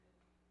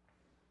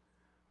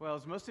Well,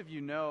 as most of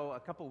you know, a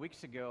couple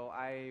weeks ago,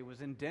 I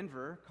was in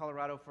Denver,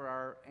 Colorado, for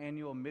our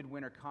annual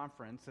Midwinter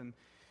Conference. And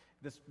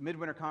this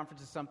Midwinter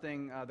Conference is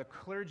something the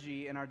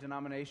clergy in our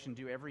denomination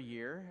do every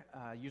year.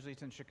 Usually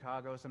it's in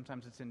Chicago,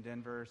 sometimes it's in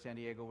Denver, San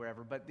Diego,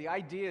 wherever. But the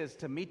idea is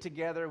to meet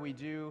together. We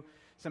do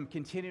some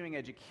continuing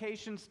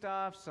education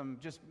stuff, some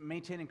just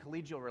maintaining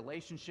collegial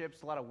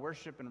relationships, a lot of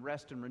worship and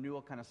rest and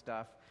renewal kind of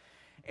stuff.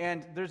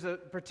 And there's a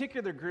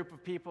particular group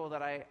of people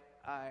that I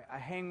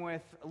hang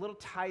with a little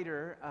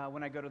tighter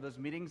when I go to those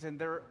meetings, and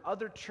there are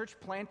other church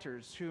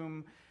planters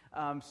whom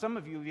some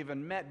of you have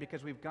even met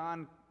because we've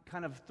gone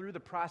kind of through the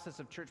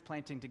process of church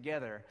planting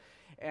together.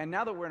 And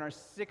now that we're in our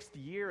 6th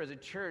year as a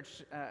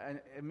church,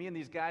 me and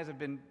these guys have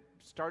been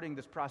starting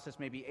this process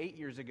maybe 8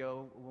 years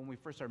ago when we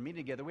first started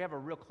meeting together. We have a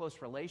real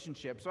close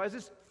relationship. So I was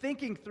just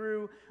thinking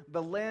through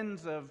the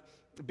lens of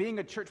being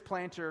a church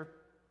planter,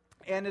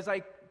 and as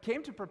I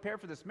came to prepare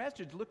for this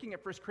message, looking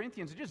at 1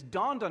 Corinthians, it just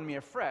dawned on me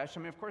afresh. I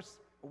mean, of course,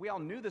 we all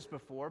knew this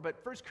before, but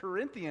 1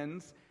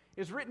 Corinthians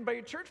is written by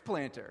a church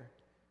planter.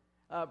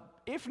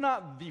 If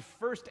not the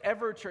first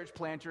ever church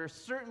planter,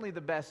 certainly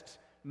the best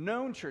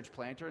known church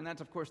planter, and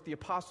that's, of course, the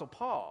Apostle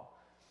Paul.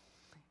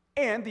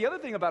 And the other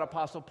thing about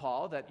Apostle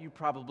Paul that you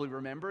probably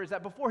remember is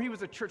that before he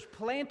was a church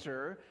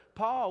planter,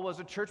 Paul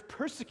was a church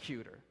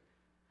persecutor.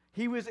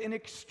 He was an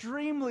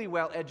extremely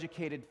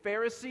well-educated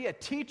Pharisee, a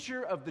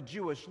teacher of the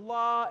Jewish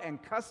law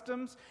and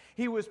customs.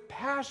 He was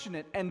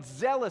passionate and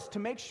zealous to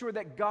make sure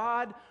that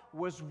God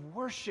was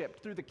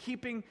worshipped through the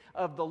keeping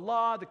of the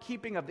law, the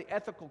keeping of the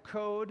ethical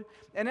code.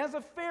 And as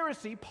a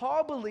Pharisee,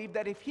 Paul believed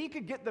that if he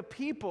could get the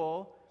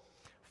people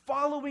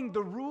following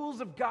the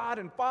rules of God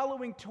and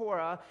following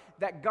Torah,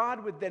 that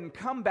God would then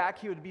come back.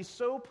 He would be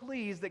so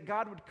pleased that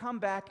God would come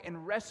back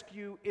and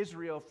rescue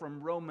Israel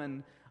from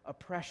Roman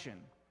oppression.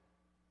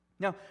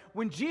 Now,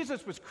 when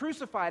Jesus was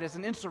crucified as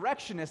an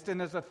insurrectionist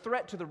and as a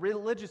threat to the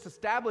religious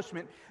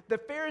establishment, the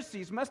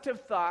Pharisees must have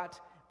thought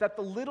that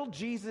the little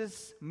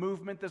Jesus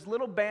movement, this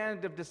little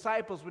band of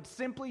disciples, would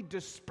simply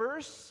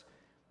disperse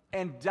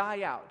and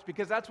die out,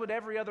 because that's what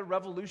every other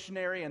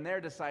revolutionary and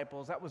their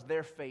disciples, that was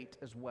their fate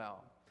as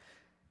well.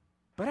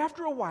 But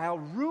after a while,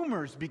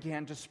 rumors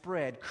began to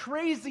spread,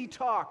 crazy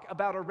talk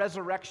about a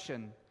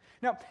resurrection.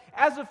 Now,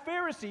 as a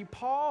Pharisee,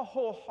 Paul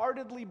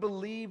wholeheartedly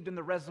believed in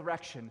the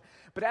resurrection.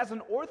 But as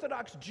an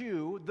Orthodox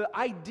Jew, the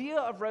idea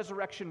of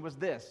resurrection was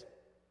this: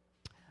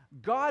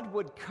 God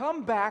would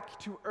come back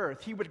to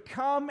earth. He would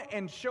come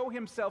and show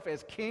himself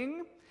as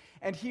king,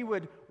 and he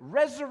would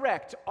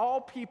resurrect all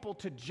people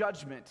to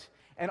judgment.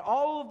 And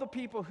all of the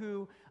people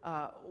who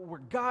were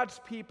God's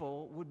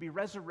people would be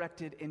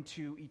resurrected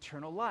into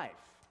eternal life.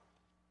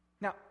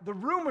 Now, the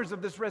rumors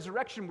of this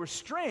resurrection were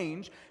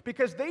strange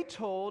because they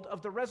told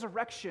of the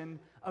resurrection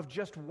of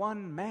just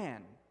one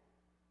man,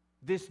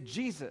 this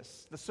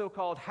Jesus, the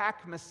so-called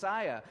hack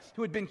Messiah,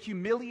 who had been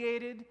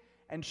humiliated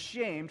and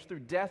shamed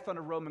through death on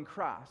a Roman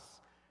cross.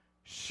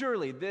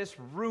 Surely this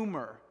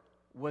rumor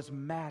was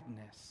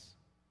madness.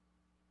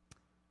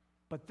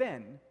 But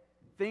then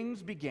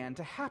things began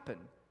to happen.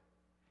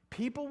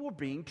 People were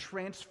being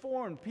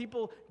transformed.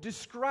 People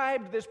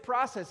described this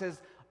process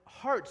as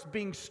hearts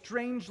being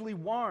strangely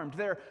warmed.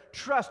 Their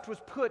trust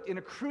was put in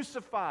a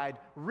crucified,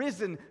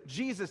 risen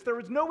Jesus. There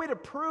was no way to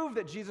prove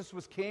that Jesus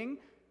was king.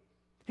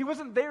 He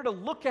wasn't there to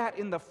look at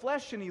in the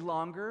flesh any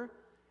longer,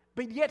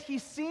 but yet he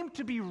seemed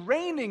to be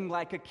reigning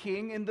like a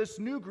king in this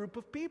new group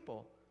of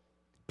people.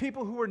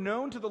 People who were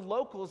known to the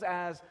locals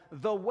as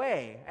the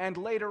Way, and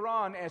later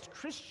on as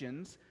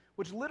Christians,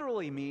 which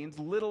literally means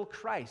little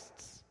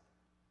Christs.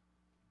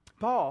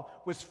 Paul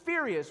was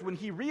furious when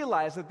he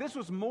realized that this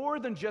was more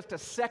than just a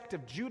sect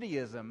of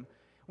Judaism.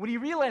 When he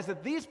realized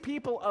that these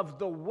people of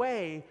the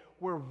Way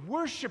were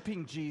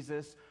worshiping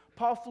Jesus,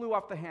 Paul flew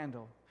off the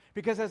handle.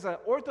 Because as an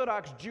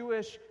Orthodox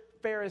Jewish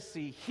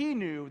Pharisee, he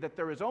knew that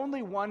there is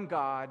only one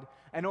God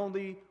and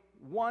only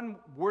one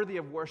worthy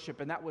of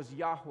worship, and that was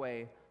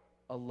Yahweh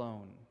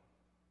alone.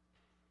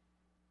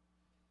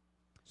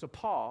 So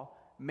Paul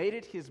made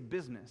it his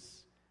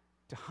business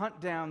to hunt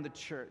down the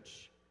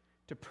church,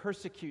 to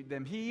persecute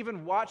them. He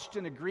even watched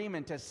an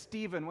agreement as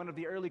Stephen, one of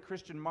the early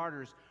Christian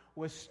martyrs,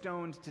 was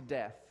stoned to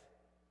death.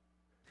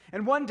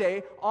 And one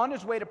day, on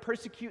his way to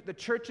persecute the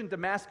church in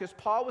Damascus,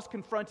 Paul was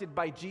confronted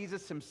by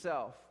Jesus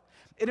himself.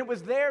 And it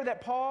was there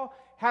that Paul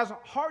has a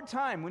hard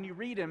time, when you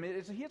read him,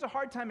 he has a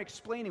hard time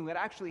explaining what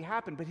actually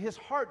happened, but his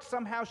heart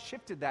somehow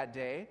shifted that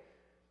day.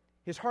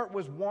 His heart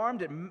was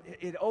warmed,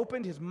 it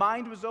opened, his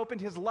mind was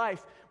opened, his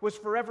life was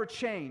forever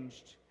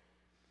changed.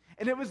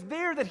 And it was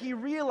there that he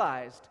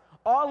realized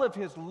all of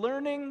his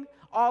learning,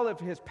 all of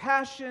his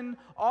passion,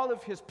 all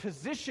of his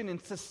position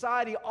in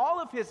society,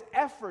 all of his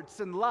efforts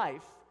in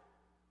life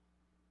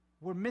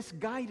were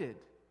misguided.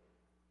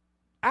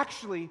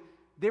 Actually,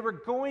 they were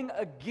going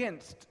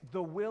against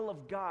the will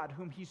of God,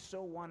 whom he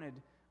so wanted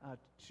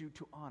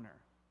to honor.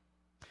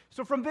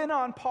 So from then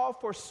on, Paul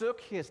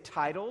forsook his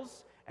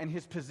titles and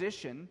his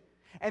position,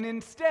 And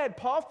instead,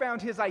 Paul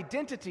found his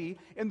identity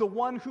in the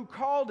one who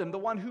called him, the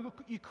one who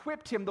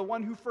equipped him, the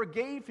one who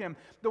forgave him,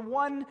 the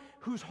one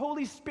whose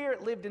Holy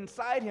Spirit lived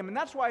inside him. And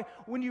that's why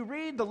when you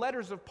read the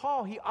letters of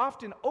Paul, he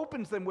often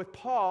opens them with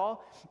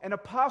Paul, an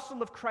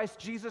apostle of Christ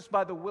Jesus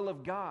by the will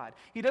of God.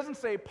 He doesn't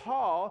say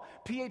Paul,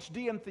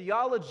 PhD in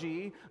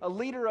theology, a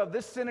leader of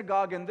this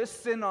synagogue and this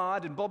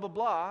synod and blah, blah,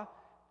 blah.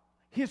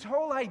 His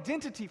whole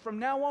identity from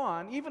now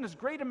on, even as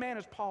great a man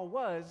as Paul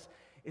was,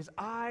 is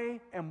I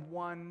am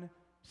one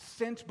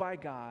sent by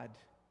God,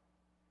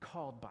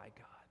 called by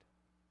God.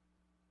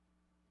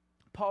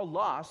 Paul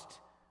lost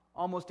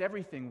almost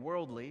everything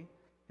worldly: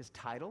 his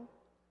title,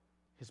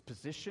 his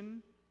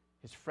position,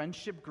 his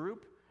friendship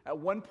group. At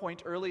one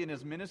point early in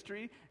his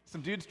ministry,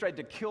 some dudes tried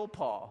to kill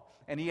Paul,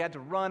 and he had to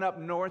run up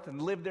north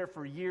and live there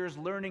for years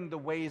learning the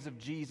ways of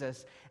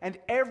Jesus. And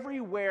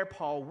everywhere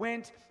Paul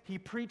went, he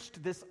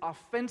preached this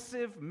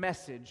offensive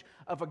message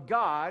of a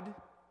God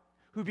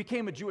who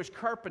became a Jewish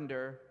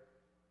carpenter,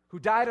 who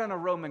died on a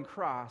Roman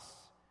cross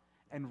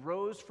and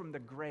rose from the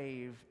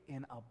grave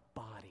in a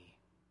body.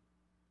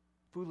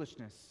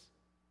 Foolishness.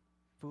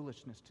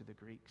 Foolishness to the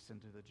Greeks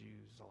and to the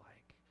Jews alike.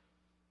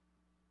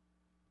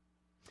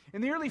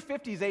 In the early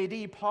 50s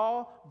AD,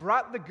 Paul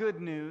brought the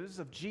good news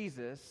of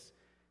Jesus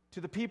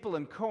to the people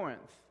in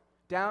Corinth,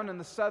 down in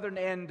the southern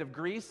end of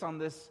Greece on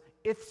this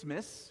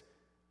isthmus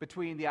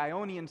between the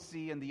Ionian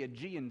Sea and the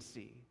Aegean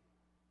Sea.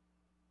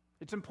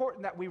 It's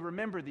important that we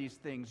remember these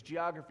things,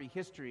 geography,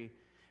 history,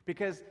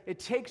 because it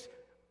takes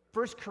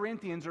 1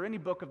 Corinthians or any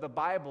book of the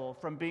Bible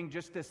from being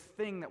just this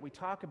thing that we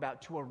talk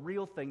about to a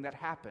real thing that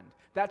happened.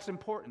 That's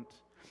important.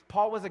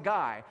 Paul was a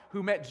guy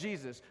who met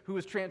Jesus, who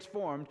was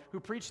transformed, who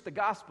preached the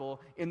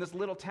gospel in this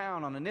little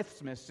town on an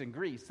isthmus in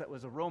Greece that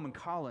was a Roman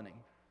colony.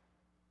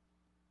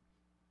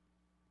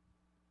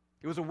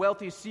 It was a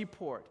wealthy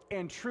seaport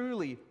and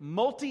truly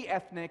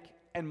multi-ethnic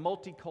and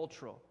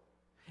multicultural.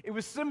 It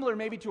was similar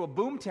maybe to a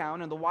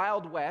boomtown in the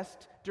Wild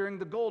West during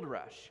the gold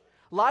rush.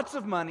 Lots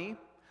of money,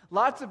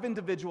 lots of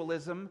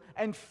individualism,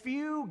 and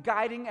few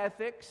guiding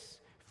ethics,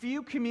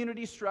 few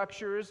community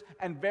structures,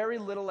 and very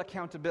little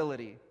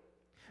accountability.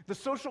 The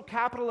social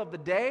capital of the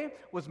day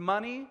was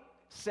money,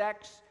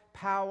 sex,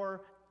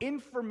 power,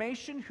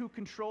 information, who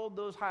controlled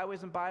those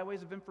highways and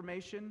byways of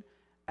information,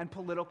 and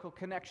political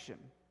connection.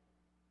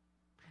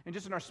 And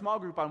just in our small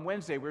group on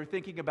Wednesday, we were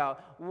thinking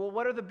about, well,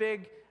 what are the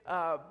big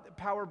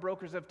power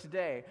brokers of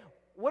today?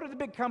 What are the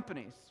big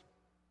companies?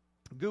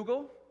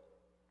 Google,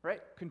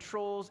 right,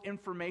 controls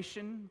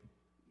information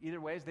either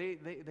ways.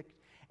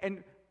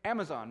 And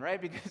Amazon, right,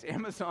 because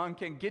Amazon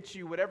can get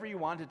you whatever you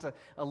want. It's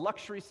a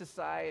luxury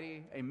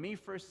society, a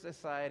me-first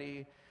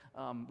society.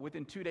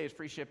 Within 2 days,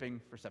 free shipping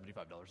for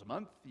 $75 a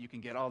month. You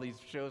can get all these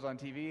shows on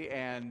TV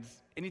and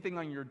anything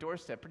on your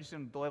doorstep. Pretty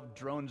soon, they'll have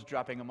drones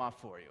dropping them off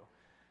for you.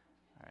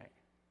 All right.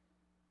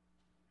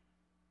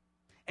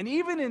 And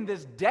even in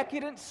this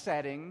decadent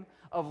setting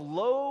of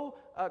low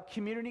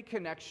community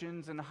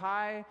connections and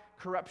high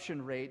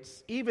corruption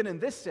rates, even in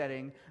this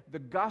setting, the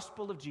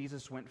gospel of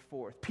Jesus went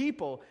forth.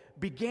 People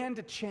began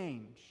to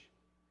change,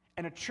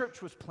 and a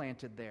church was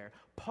planted there.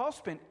 Paul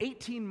spent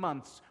 18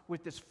 months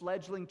with this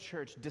fledgling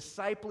church,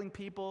 discipling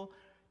people,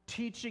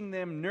 teaching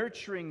them,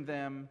 nurturing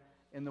them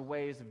in the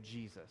ways of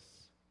Jesus.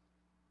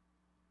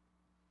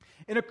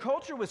 In a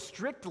culture with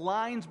strict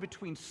lines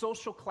between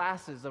social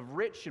classes of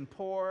rich and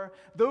poor,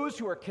 those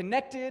who are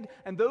connected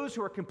and those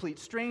who are complete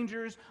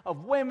strangers,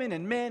 of women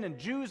and men and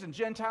Jews and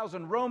Gentiles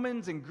and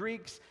Romans and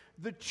Greeks,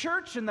 the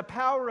church and the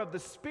power of the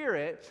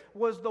Spirit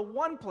was the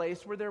one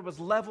place where there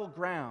was level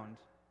ground.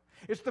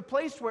 It's the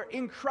place where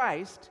in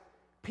Christ,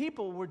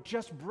 people were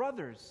just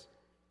brothers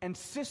and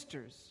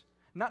sisters,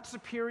 not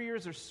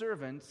superiors or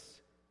servants.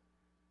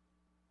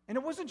 And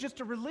it wasn't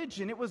just a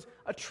religion, it was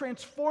a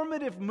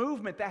transformative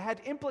movement that had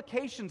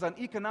implications on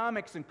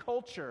economics and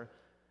culture,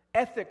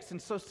 ethics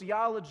and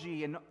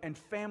sociology and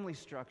family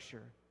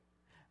structure.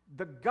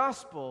 The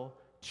gospel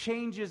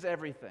changes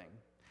everything.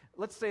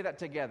 Let's say that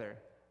together.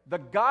 The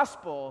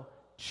gospel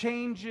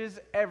changes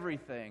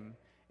everything.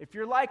 If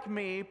you're like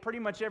me, pretty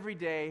much every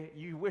day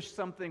you wish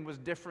something was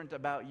different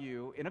about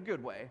you in a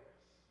good way.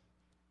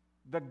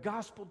 The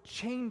gospel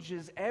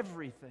changes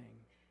everything.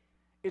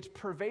 It's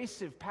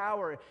pervasive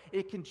power.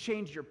 It can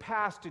change your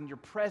past and your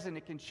present.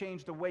 It can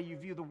change the way you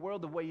view the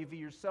world, the way you view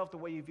yourself, the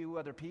way you view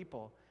other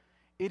people.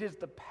 It is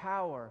the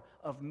power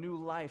of new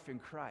life in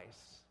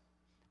Christ.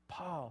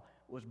 Paul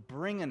was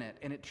bringing it,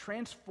 and it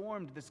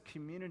transformed this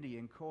community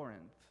in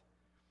Corinth.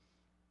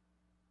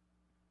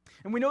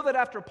 And we know that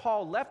after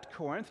Paul left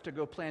Corinth to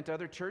go plant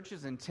other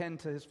churches and tend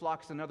to his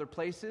flocks in other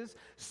places,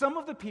 some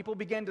of the people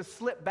began to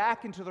slip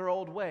back into their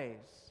old ways.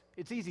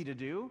 It's easy to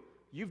do.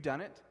 You've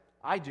done it.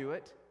 I do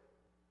it.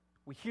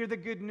 We hear the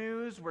good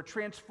news, we're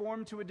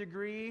transformed to a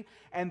degree,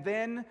 and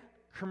then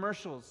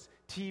commercials,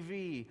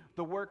 TV,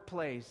 the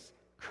workplace,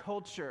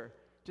 culture.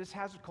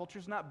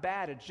 Culture's not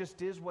bad, it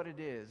just is what it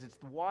is. It's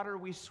the water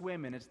we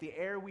swim in, it's the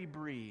air we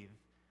breathe.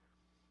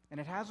 And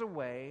it has a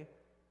way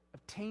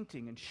of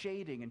tainting and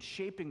shading and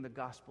shaping the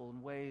gospel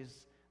in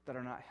ways that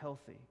are not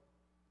healthy.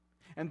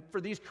 And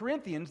for these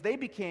Corinthians, they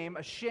became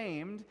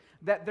ashamed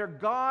that their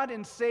God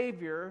and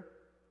Savior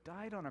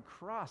died on a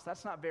cross.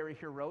 That's not very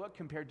heroic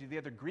compared to the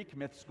other Greek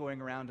myths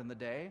going around in the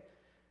day.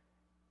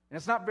 And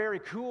it's not very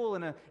cool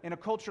in a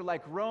culture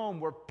like Rome,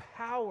 where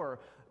power,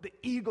 the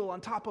eagle on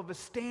top of a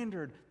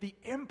standard, the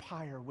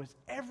empire was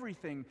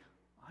everything.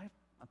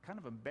 I'm kind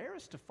of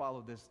embarrassed to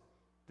follow this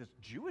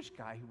Jewish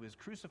guy who was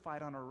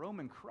crucified on a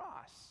Roman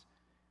cross.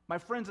 My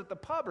friends at the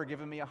pub are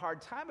giving me a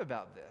hard time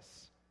about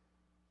this.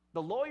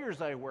 The lawyers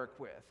I work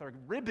with are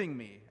ribbing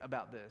me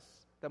about this,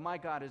 that my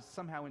God is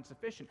somehow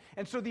insufficient.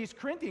 And so these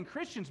Corinthian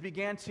Christians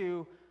began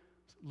to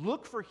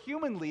look for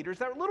human leaders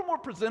that were a little more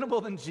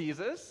presentable than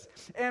Jesus.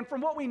 And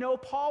from what we know,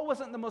 Paul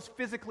wasn't the most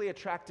physically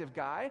attractive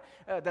guy.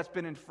 That's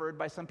been inferred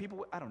by some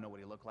people. I don't know what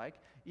he looked like.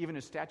 Even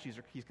his statues,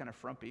 he's kind of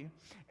frumpy.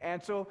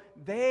 And so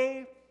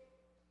they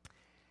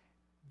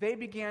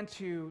began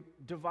to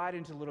divide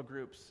into little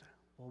groups.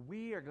 Well,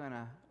 we are going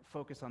to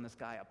focus on this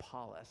guy,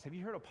 Apollos. Have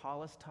you heard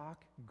Apollos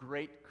talk?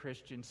 Great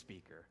Christian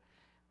speaker.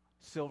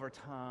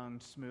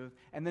 Silver-tongued, smooth.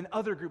 And then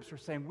other groups were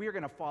saying, we're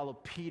going to follow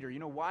Peter. You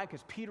know why?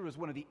 Because Peter was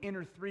one of the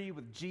inner three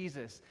with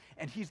Jesus,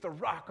 and he's the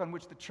rock on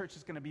which the church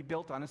is going to be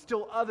built on. And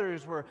still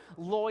others were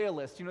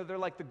loyalists. You know, they're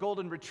like the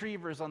golden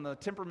retrievers on the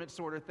temperament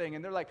sort of thing.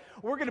 And they're like,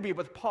 we're going to be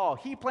with Paul.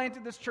 He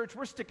planted this church.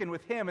 We're sticking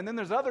with him. And then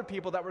there's other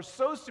people that were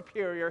so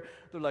superior,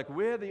 they're like,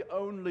 we're the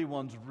only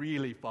ones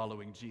really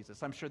following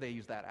Jesus. I'm sure they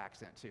use that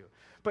accent too.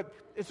 But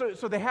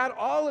so they had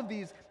all of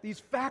these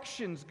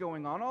factions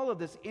going on, all of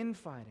this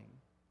infighting.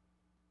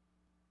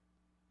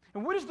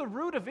 And what is the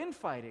root of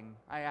infighting,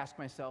 I ask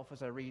myself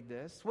as I read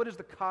this? What is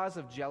the cause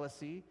of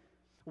jealousy?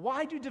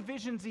 Why do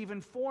divisions even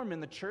form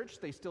in the church?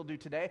 They still do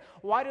today.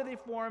 Why do they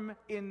form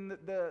in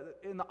the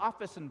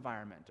office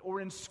environment or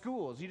in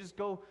schools? You just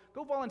go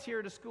volunteer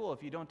at a school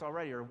if you don't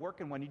already, or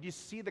work in one. You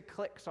just see the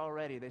cliques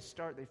already. They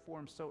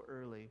form so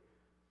early.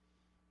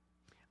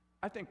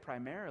 I think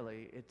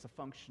primarily it's a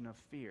function of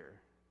fear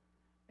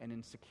and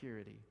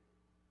insecurity.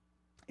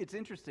 It's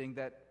interesting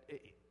that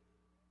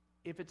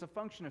if it's a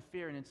function of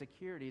fear and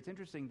insecurity, it's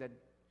interesting that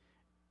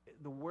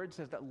the word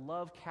says that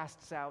love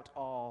casts out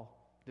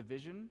all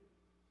division,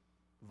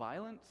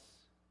 violence,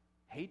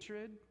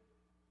 hatred,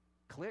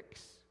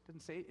 cliques.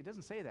 It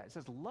doesn't say that. It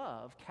says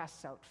love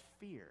casts out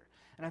fear.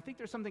 And I think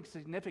there's something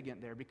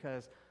significant there,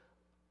 because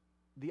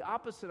the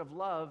opposite of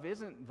love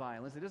isn't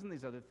violence. It isn't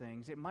these other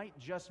things. It might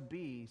just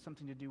be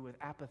something to do with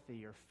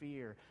apathy or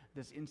fear,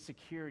 this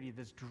insecurity,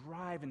 this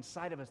drive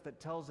inside of us that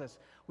tells us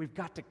we've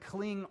got to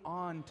cling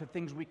on to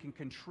things we can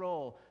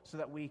control so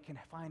that we can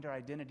find our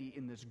identity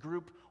in this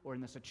group or in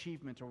this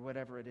achievement or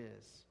whatever it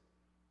is.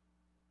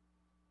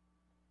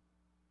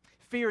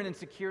 Fear and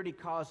insecurity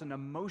cause an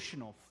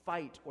emotional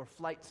fight or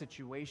flight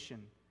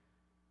situation.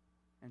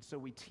 And so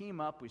we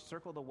team up, we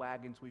circle the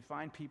wagons, we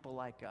find people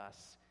like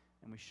us,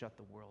 and we shut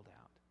the world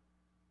out.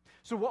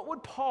 So what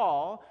would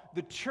Paul,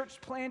 the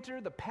church planter,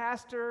 the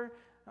pastor,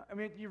 I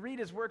mean, you read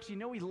his works, you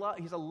know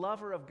he's a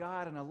lover of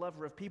God and a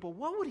lover of people.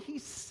 What would he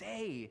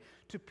say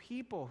to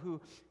people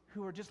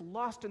who are just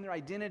lost in their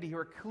identity, who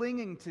are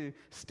clinging to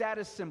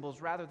status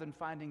symbols rather than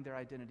finding their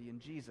identity in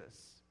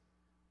Jesus?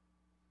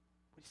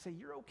 Would you say,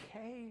 you're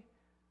okay?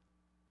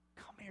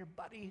 Come here,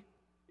 buddy.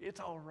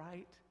 It's all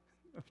right.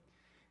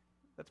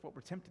 That's what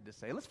we're tempted to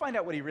say. Let's find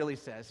out what he really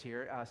says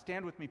here.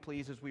 Stand with me,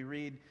 please, as we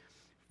read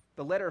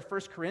the letter of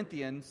 1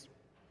 Corinthians.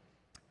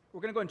 We're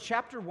going to go in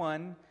chapter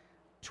 1,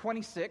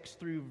 26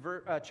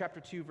 through chapter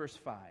 2, verse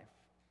 5.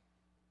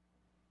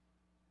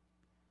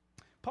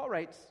 Paul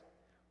writes,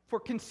 "For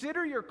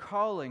consider your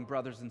calling,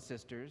 brothers and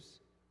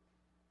sisters,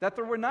 that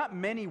there were not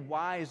many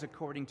wise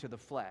according to the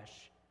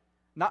flesh,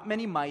 not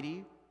many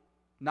mighty,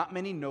 not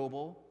many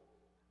noble,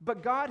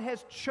 but God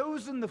has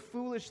chosen the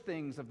foolish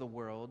things of the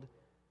world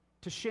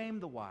to shame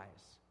the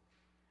wise.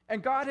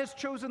 And God has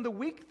chosen the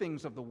weak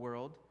things of the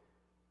world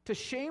to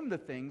shame the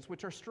things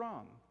which are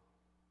strong.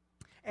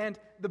 And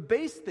the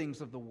base things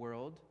of the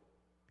world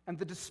and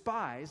the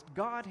despised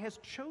God has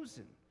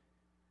chosen,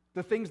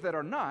 the things that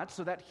are not,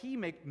 so that he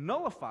may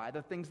nullify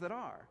the things that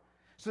are,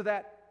 so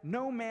that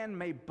no man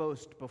may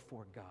boast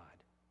before God.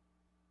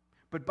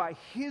 But by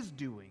his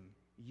doing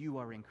you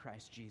are in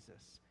Christ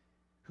Jesus,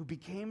 who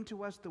became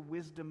to us the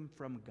wisdom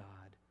from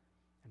God,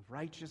 and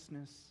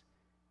righteousness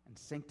and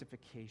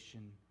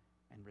sanctification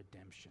and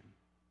redemption,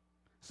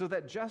 so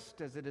that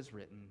just as it is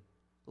written,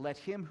 let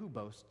him who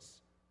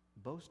boasts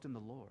boast in the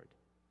Lord.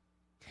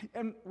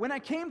 And when I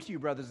came to you,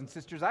 brothers and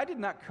sisters, I did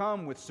not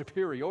come with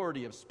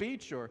superiority of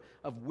speech or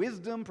of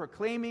wisdom,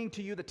 proclaiming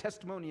to you the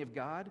testimony of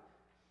God.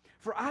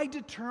 For I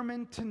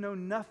determined to know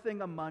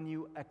nothing among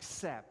you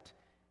except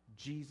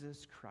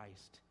Jesus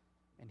Christ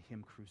and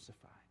him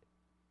crucified.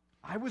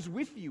 I was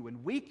with you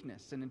in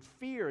weakness and in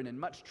fear and in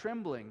much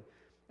trembling.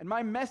 And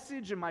my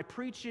message and my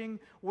preaching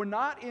were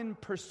not in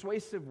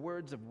persuasive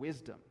words of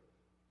wisdom,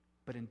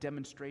 but in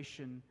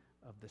demonstration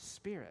of the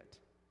Spirit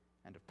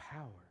and of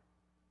power,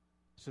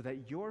 so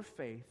that your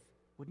faith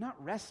would not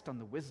rest on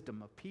the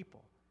wisdom of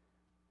people,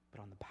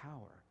 but on the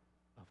power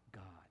of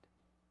God.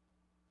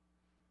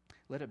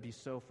 Let it be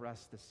so for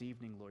us this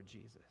evening, Lord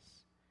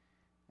Jesus.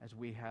 as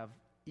we have,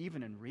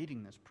 even in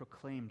reading this,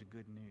 proclaimed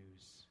good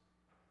news.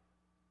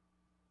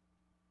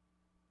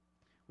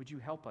 Would you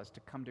help us to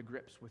come to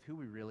grips with who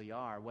we really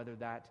are, whether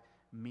that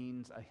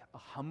means a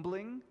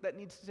humbling that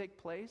needs to take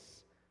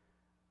place,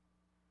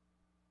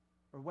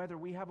 or whether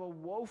we have a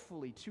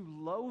woefully too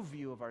low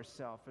view of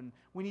ourselves, and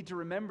we need to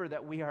remember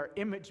that we are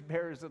image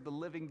bearers of the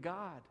living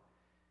God.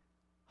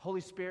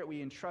 Holy Spirit,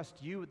 we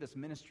entrust you with this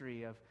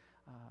ministry of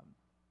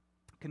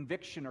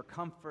conviction or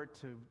comfort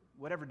to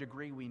whatever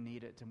degree we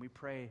need it, and we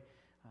pray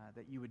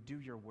that you would do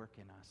your work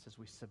in us as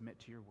we submit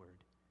to your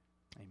word.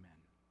 Amen.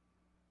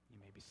 You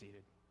may be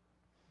seated.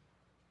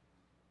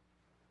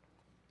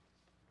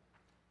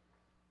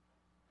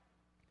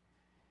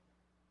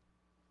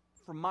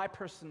 For my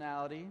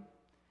personality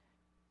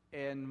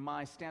and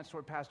my stance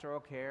toward pastoral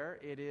care,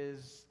 it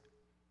is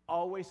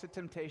always a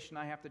temptation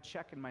I have to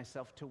check in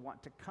myself to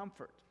want to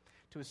comfort.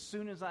 To as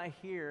soon as I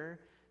hear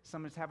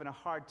someone's having a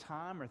hard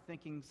time or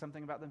thinking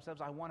something about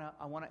themselves, I want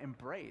to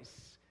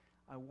embrace.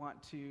 I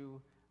want to,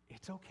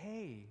 it's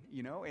okay,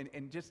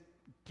 and just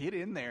get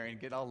in there and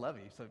get all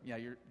lovey. So yeah,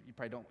 you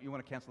probably don't, you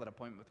want to cancel that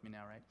appointment with me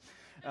now,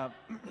 right?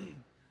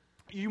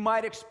 You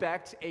might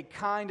expect a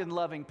kind and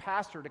loving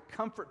pastor to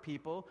comfort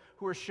people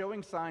who are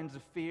showing signs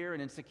of fear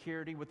and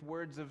insecurity with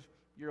words of,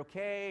 you're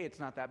okay, it's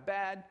not that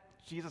bad,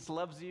 Jesus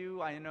loves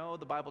you, I know,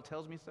 the Bible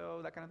tells me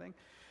so, that kind of thing.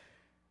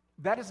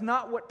 That is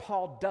not what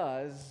Paul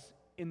does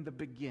in the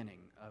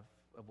beginning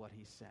of what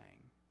he's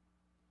saying.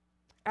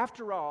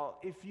 After all,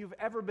 if you've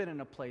ever been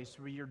in a place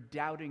where you're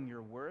doubting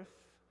your worth,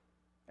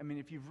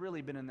 if you've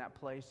really been in that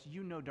place,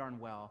 you know darn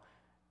well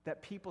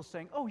that people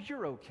saying, oh,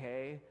 you're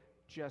okay,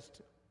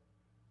 just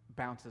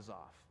bounces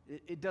off.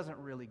 It doesn't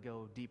really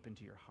go deep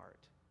into your heart.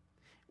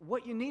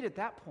 What you need at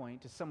that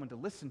point is someone to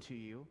listen to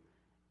you,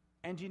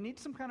 and you need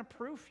some kind of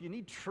proof. You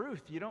need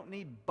truth. You don't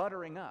need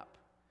buttering up.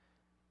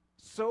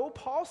 So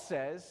Paul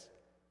says,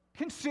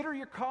 consider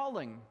your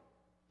calling.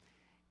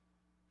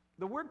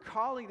 The word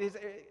calling is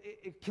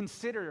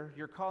consider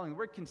your calling. The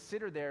word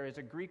consider there is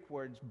a Greek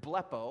word,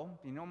 blepo.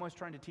 I'm always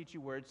trying to teach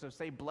you words, so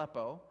say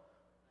blepo.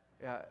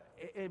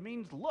 It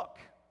means look.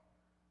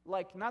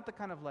 Not the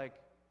kind of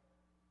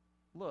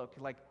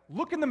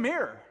look in the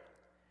mirror.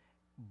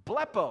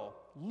 Blepo,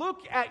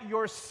 look at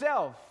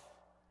yourself,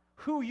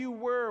 who you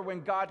were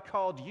when God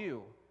called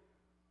you.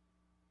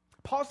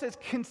 Paul says,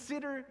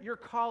 consider your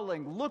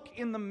calling. Look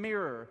in the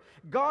mirror.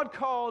 God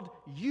called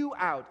you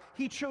out.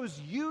 He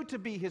chose you to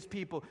be his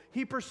people.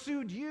 He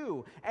pursued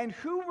you. And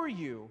who were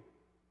you?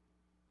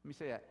 Let me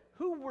say that.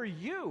 Who were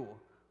you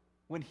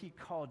when he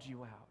called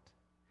you out?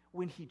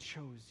 When he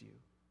chose you?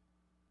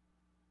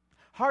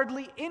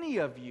 Hardly any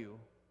of you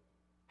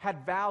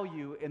had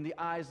value in the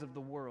eyes of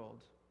the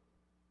world.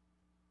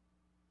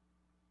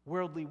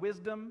 Worldly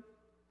wisdom,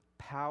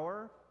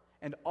 power,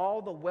 and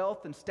all the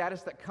wealth and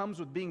status that comes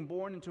with being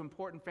born into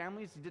important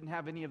families, he didn't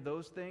have any of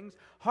those things.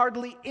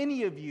 Hardly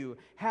any of you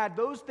had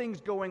those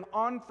things going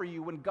on for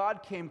you when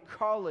God came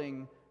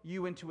calling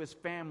you into his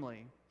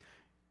family.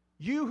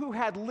 You who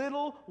had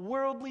little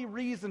worldly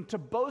reason to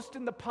boast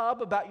in the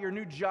pub about your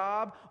new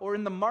job or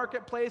in the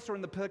marketplace or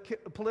in the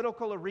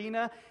political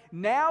arena,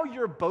 now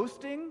you're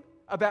boasting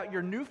about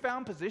your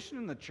newfound position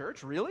in the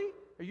church? Really?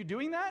 Are you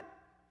doing that?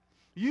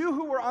 You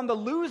who were on the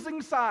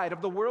losing side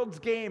of the world's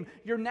game,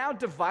 you're now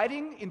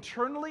dividing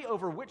internally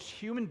over which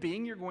human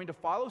being you're going to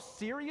follow?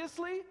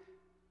 Seriously?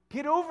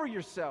 Get over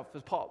yourself,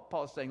 as Paul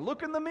is saying.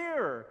 Look in the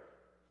mirror.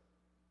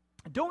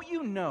 Don't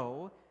you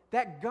know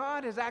that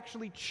God has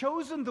actually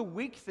chosen the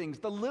weak things,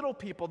 the little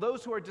people,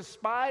 those who are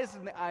despised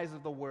in the eyes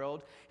of the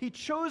world? He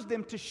chose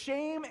them to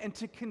shame and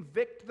to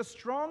convict the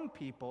strong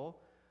people,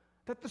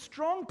 that the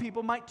strong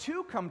people might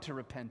too come to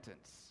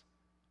repentance.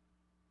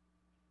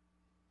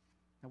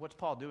 Now, what's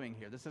Paul doing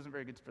here? This isn't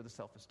very good for the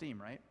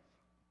self-esteem, right?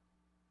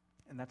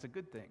 And that's a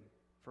good thing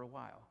for a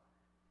while.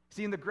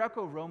 See, in the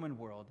Greco-Roman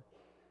world,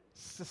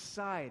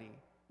 society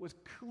was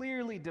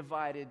clearly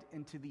divided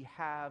into the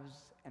haves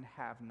and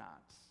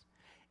have-nots.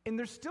 And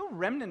there's still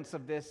remnants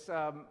of this,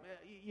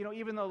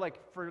 even though,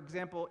 for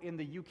example, in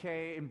the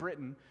UK, in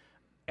Britain,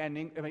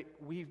 and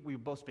we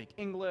both speak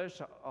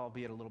English,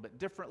 albeit a little bit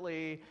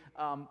differently,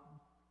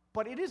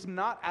 but it is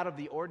not out of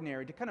the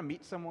ordinary to kind of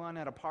meet someone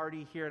at a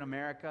party here in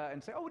America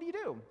and say, oh, what do you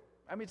do?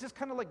 It's just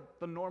kind of like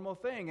the normal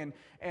thing.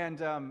 And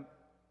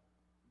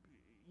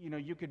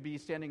you could be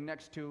standing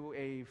next to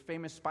a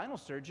famous spinal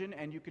surgeon,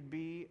 and you could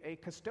be a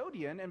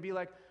custodian and be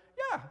like,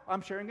 yeah,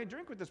 I'm sharing a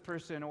drink with this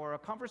person or a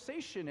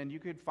conversation, and you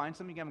could find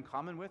something you have in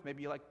common with.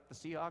 Maybe you like the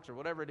Seahawks or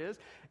whatever it is.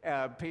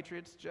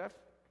 Patriots, Jeff?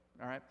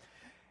 All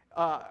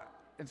right.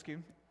 Excuse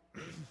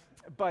me.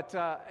 But,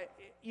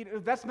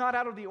 that's not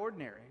out of the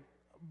ordinary.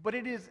 But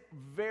it is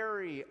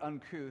very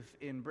uncouth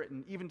in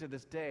Britain, even to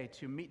this day,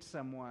 to meet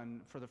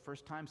someone for the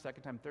first time,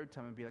 second time, third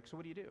time, and be like, so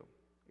what do you do?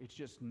 It's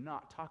just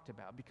not talked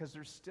about because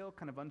there's still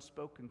kind of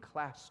unspoken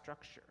class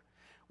structure.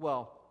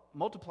 Well,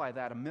 multiply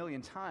that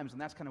 1,000,000 times,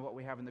 and that's kind of what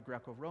we have in the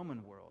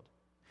Greco-Roman world.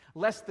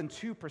 Less than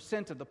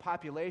 2% of the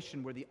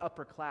population were the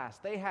upper class.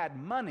 They had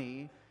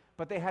money,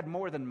 but they had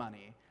more than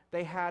money.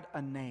 They had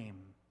a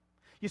name.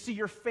 You see,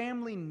 your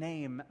family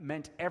name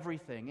meant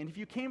everything. And if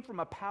you came from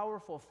a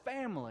powerful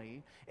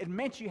family, it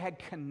meant you had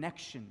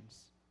connections.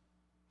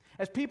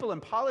 As people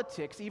in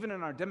politics, even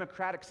in our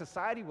democratic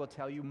society, will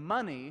tell you,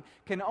 money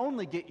can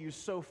only get you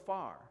so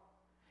far.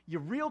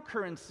 Your real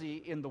currency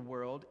in the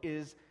world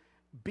is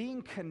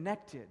being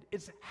connected.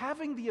 It's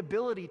having the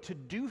ability to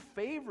do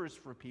favors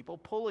for people,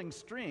 pulling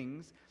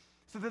strings,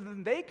 so that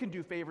then they can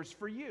do favors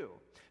for you.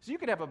 So you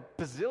could have $1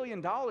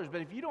 bazillion,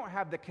 but if you don't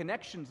have the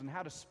connections and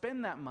how to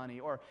spend that money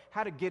or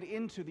how to get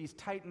into these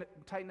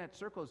tight-knit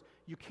circles,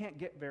 you can't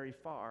get very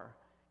far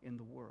in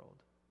the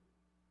world.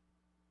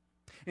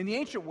 In the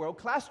ancient world,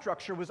 class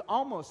structure was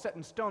almost set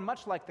in stone,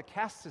 much like the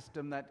caste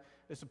system that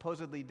is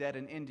supposedly dead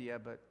in India,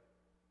 but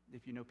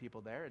if you know people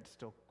there, it's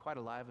still quite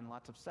alive in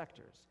lots of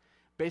sectors.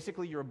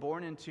 Basically, you were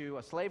born into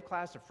a slave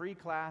class, a free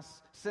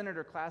class,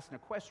 senator class, an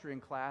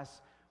equestrian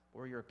class,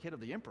 or you're a kid of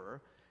the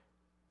emperor,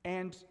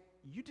 and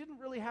you didn't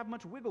really have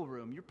much wiggle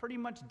room. You're pretty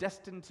much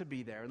destined to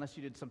be there unless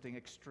you did something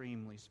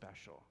extremely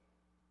special.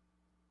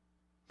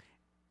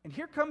 And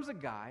here comes a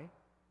guy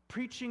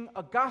preaching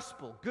a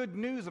gospel, good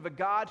news of a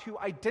God who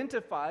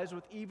identifies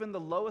with even the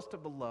lowest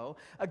of the low,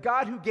 a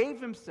God who gave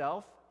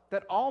himself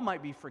that all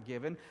might be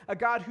forgiven, a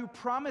God who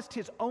promised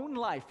his own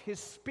life, his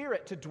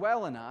spirit to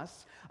dwell in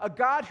us, a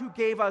God who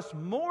gave us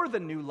more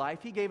than new life.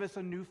 He gave us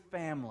a new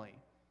family,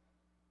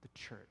 the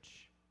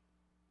church.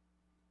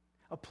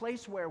 A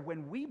place where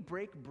when we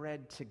break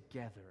bread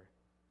together,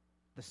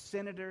 the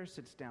senator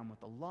sits down with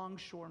the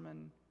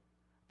longshoreman,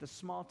 the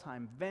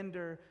small-time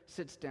vendor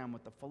sits down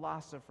with the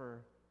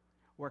philosopher,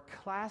 where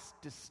class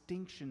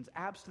distinctions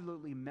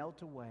absolutely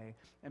melt away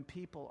and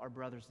people are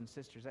brothers and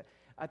sisters.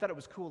 I thought it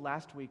was cool.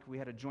 Last week we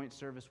had a joint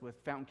service with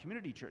Fountain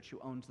Community Church, who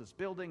owns this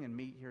building, and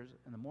meet here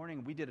in the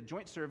morning. We did a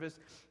joint service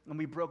and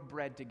we broke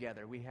bread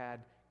together. We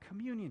had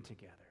communion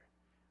together.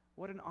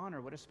 What an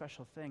honor, what a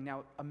special thing.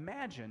 Now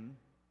imagine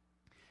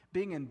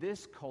being in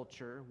this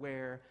culture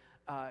where,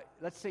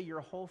 let's say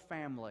your whole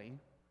family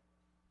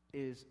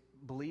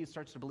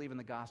starts to believe in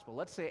the gospel.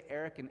 Let's say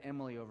Eric and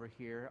Emily over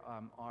here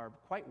are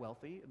quite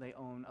wealthy. They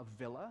own a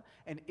villa,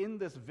 and in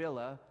this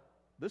villa,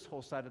 this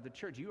whole side of the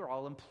church, you are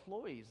all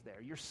employees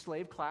there. You're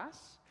slave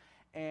class,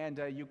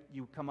 and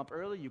you come up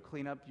early, you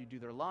clean up, you do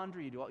their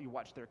laundry, you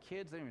watch their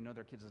kids. They don't even know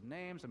their kids'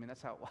 names. I mean,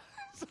 that's how it was.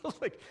 So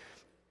like,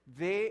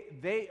 you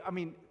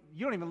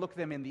don't even look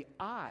them in the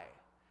eye,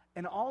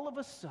 and all of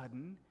a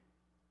sudden,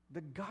 the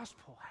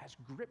gospel has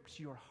gripped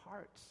your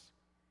hearts.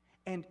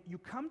 And you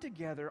come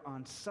together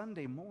on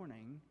Sunday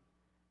morning,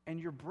 and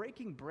you're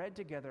breaking bread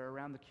together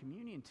around the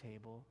communion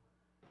table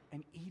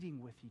and eating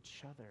with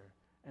each other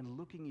and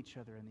looking each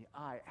other in the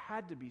eye. It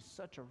had to be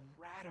such a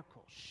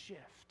radical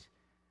shift.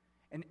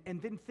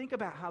 And then think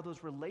about how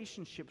those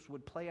relationships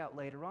would play out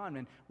later on.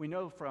 And we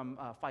know from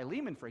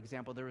Philemon, for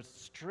example, they were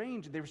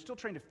still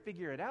trying to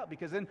figure it out,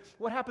 because then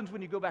what happens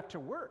when you go back to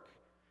work?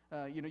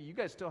 You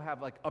guys still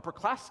have like upper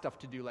class stuff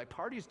to do, like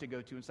parties to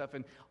go to and stuff,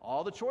 and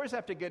all the chores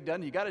have to get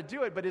done. You got to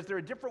do it, but is there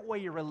a different way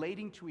you're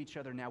relating to each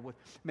other now with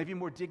maybe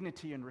more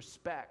dignity and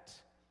respect?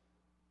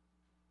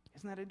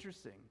 Isn't that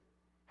interesting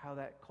how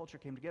that culture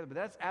came together? But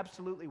that's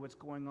absolutely what's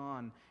going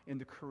on in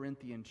the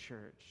Corinthian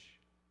church.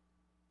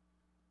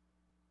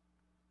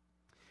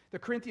 The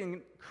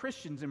Corinthian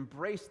Christians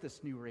embrace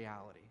this new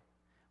reality,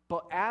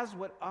 but as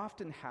what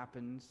often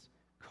happens,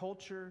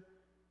 culture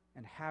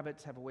and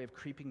habits have a way of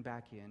creeping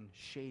back in,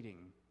 shading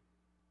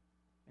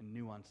and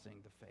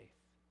nuancing the faith.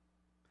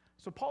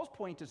 So Paul's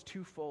point is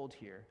twofold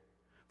here.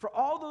 For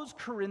all those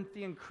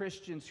Corinthian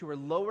Christians who are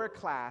lower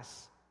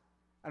class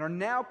and are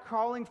now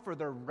calling for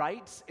their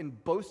rights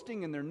and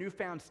boasting in their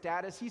newfound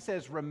status, he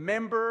says,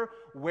 remember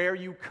where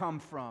you come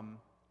from.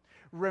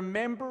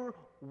 Remember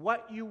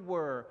what you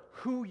were,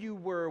 who you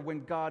were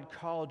when God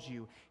called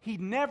you. He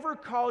never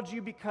called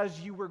you because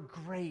you were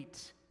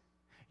great.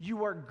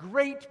 You are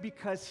great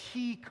because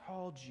he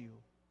called you.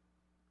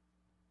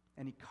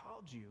 And he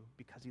called you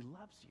because he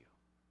loves you.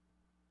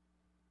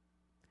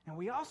 And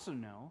we also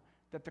know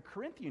that the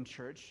Corinthian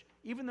church,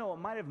 even though it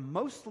might have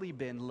mostly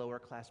been lower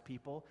class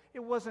people, it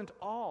wasn't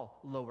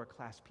all lower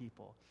class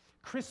people.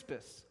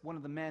 Crispus, one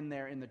of the men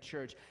there in the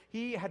church,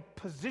 he had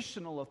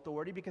positional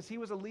authority because he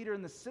was a leader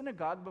in the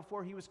synagogue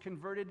before he was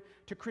converted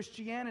to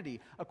Christianity.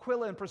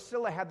 Aquila and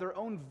Priscilla had their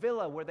own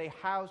villa where they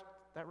housed,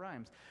 that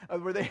rhymes,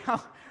 where they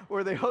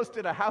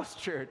hosted a house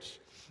church.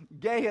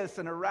 Gaius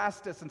and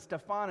Erastus and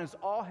Stephanas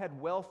all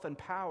had wealth and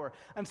power.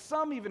 And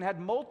some even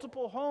had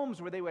multiple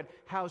homes where they would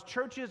house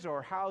churches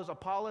or house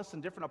Apollos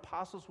and different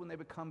apostles when they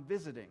would come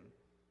visiting.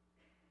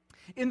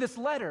 In this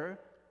letter,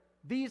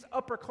 these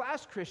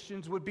upper-class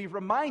Christians would be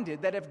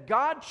reminded that if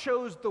God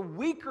chose the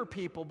weaker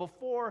people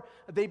before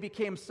they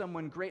became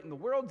someone great in the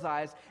world's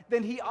eyes,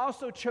 then he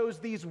also chose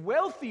these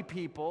wealthy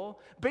people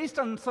based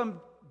on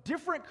some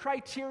different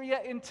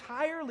criteria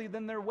entirely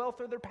than their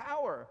wealth or their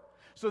power.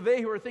 So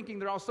they who are thinking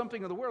they're all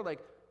something in the world, like,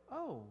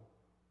 oh,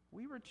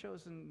 we were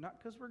chosen not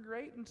because we're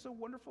great and so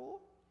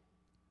wonderful.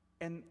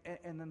 And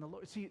then the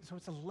Lord, see, so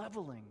it's a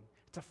leveling,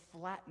 it's a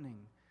flattening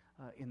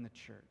in the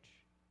church.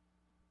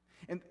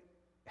 And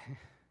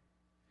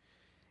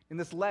In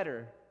this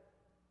letter,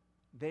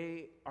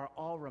 they are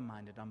all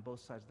reminded on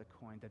both sides of the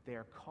coin that they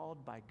are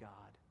called by God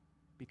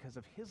because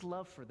of his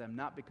love for them,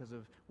 not because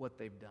of what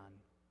they've done.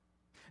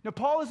 Now,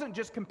 Paul isn't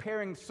just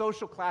comparing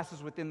social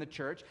classes within the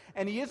church,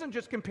 and he isn't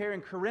just comparing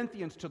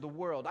Corinthians to the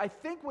world. I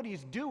think what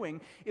he's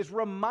doing is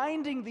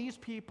reminding these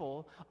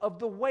people of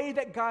the way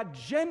that God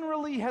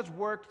generally has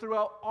worked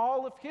throughout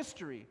all of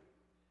history.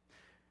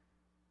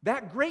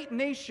 That great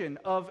nation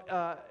of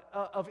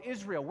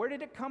Israel, where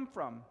did it come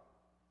from?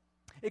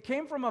 It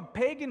came from a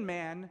pagan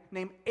man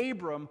named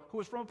Abram, who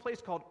was from a place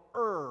called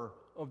Ur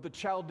of the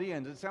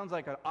Chaldeans. It sounds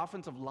like an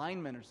offensive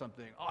lineman or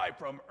something. I'm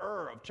from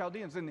Ur of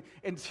Chaldeans. And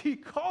he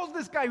calls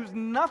this guy who's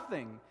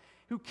nothing,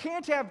 who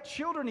can't have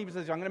children. He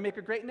says, I'm going to make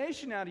a great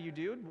nation out of you,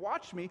 dude.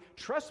 Watch me.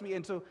 Trust me.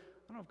 And so,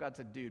 I don't know if God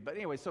said dude, but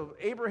anyway, so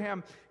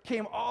Abraham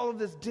came all of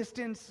this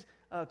distance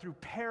through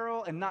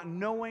peril and not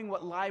knowing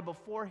what lay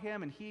before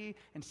him. And he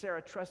and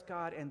Sarah trust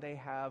God, and they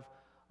have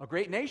a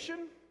great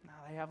nation. Now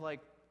they have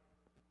like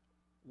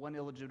one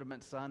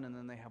illegitimate son, and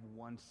then they have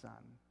one son.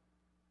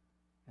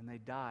 And they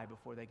die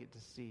before they get to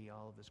see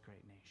all of this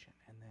great nation.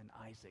 And then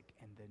Isaac,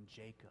 and then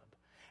Jacob.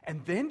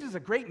 And then does a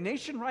great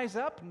nation rise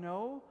up?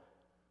 No.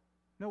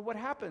 No, what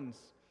happens?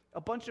 A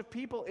bunch of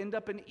people end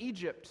up in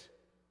Egypt.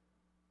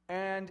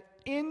 And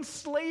in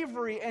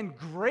slavery and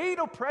great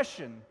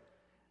oppression,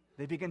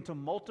 they begin to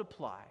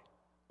multiply.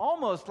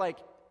 Almost like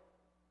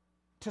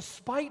to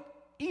spite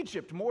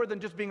Egypt more than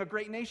just being a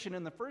great nation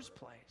in the first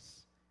place.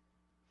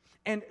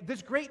 And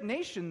this great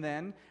nation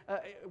then,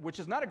 which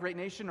is not a great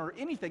nation or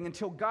anything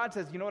until God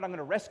says, you know what, I'm going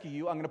to rescue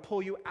you. I'm going to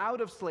pull you out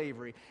of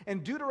slavery.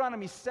 And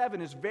Deuteronomy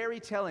 7 is very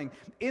telling.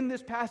 In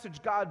this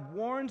passage, God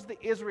warns the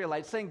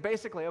Israelites, saying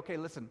basically, okay,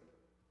 listen,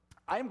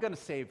 I'm going to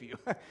save you.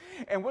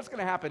 And what's going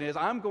to happen is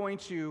I'm going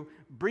to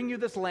bring you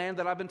this land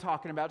that I've been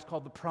talking about. It's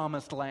called the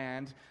Promised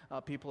Land.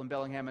 People in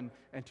Bellingham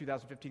in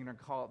 2015 are going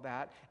to call it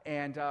that.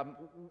 And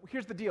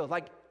here's the deal.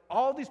 Like,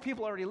 all these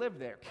people already live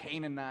there,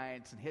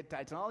 Canaanites and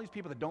Hittites and all these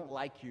people that don't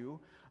like you,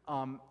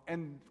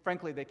 and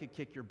frankly, they could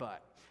kick your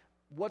butt.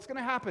 What's going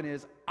to happen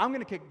is I'm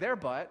going to kick their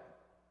butt,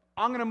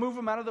 I'm going to move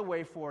them out of the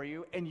way for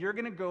you, and you're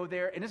going to go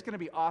there, and it's going to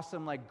be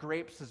awesome, like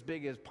grapes as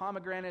big as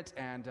pomegranates,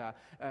 and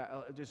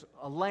just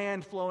a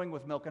land flowing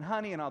with milk and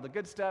honey and all the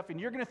good stuff,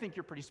 and you're going to think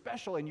you're pretty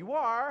special, and you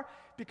are,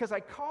 because I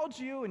called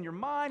you, and you're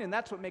mine, and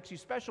that's what makes you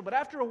special, but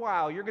after a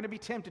while, you're going to be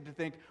tempted to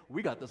think,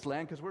 we got this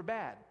land because we're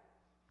bad.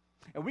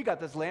 And we got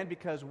this land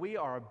because we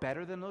are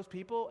better than those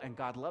people, and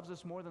God loves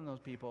us more than those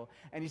people.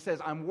 And he says,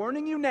 I'm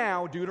warning you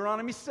now,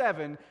 Deuteronomy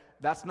 7,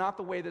 that's not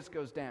the way this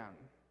goes down.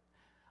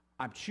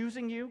 I'm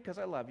choosing you because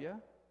I love you,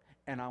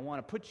 and I want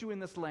to put you in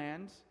this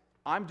land.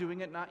 I'm doing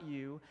it, not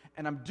you.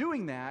 And I'm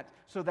doing that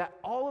so that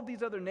all of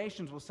these other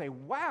nations will say,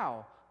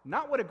 wow,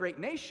 not what a great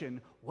nation,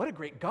 what a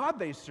great God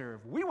they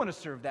serve. We want to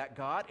serve that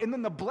God. And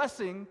then the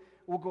blessing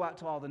will go out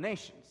to all the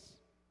nations.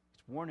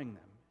 It's warning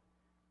them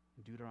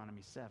in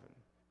Deuteronomy 7.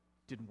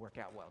 Didn't work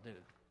out well, did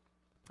it?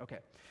 Okay.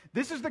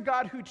 This is the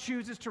God who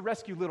chooses to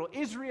rescue little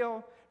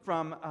Israel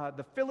from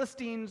the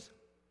Philistines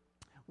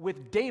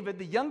with David,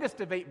 the youngest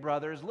of 8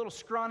 brothers, a little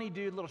scrawny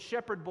dude, little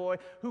shepherd boy,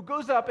 who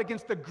goes up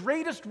against the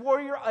greatest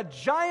warrior, a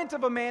giant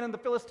of a man in the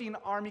Philistine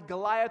army,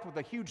 Goliath, with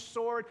a huge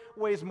sword,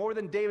 weighs more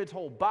than David's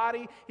whole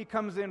body. He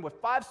comes in with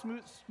 5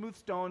 smooth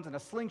stones and a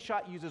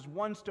slingshot, uses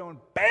 1 stone.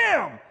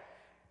 Bam!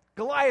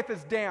 Goliath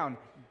is down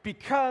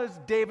because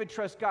David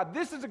trusts God.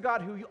 This is a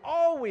God who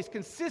always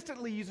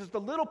consistently uses the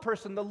little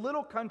person, the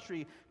little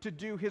country, to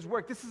do his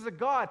work. This is a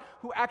God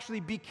who actually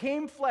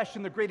became flesh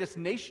in the greatest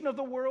nation of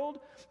the world.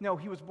 No,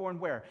 he was born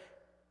where?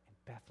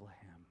 In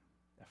Bethlehem,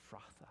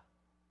 Ephrathah,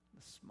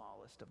 the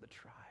smallest of the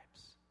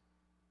tribes.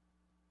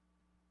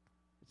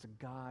 It's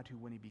a God who,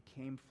 when he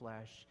became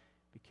flesh,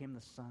 became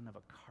the son of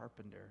a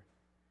carpenter.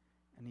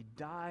 And he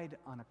died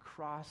on a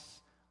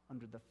cross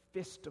under the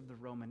fist of the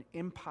Roman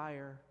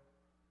Empire,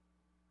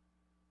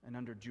 and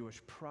under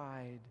Jewish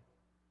pride,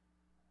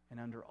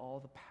 and under all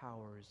the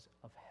powers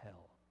of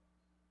hell.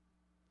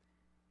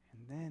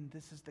 And then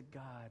this is the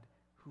God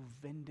who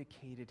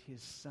vindicated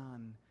his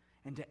son,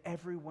 and to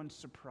everyone's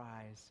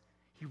surprise,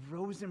 he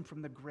rose him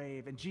from the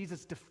grave, and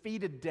Jesus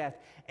defeated death,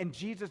 and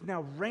Jesus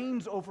now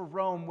reigns over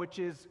Rome, which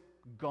is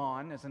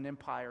gone as an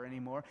empire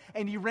anymore,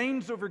 and he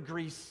reigns over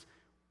Greece,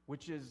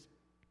 which is,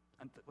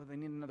 well, they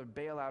need another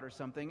bailout or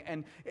something.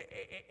 And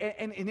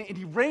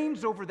he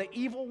reigns over the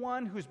evil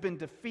one who's been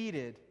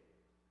defeated.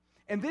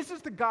 And this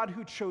is the God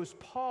who chose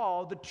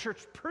Paul, the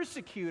church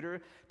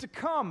persecutor, to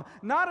come,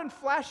 not in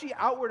flashy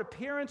outward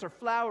appearance or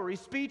flowery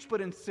speech, but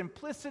in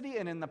simplicity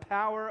and in the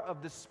power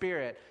of the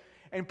Spirit.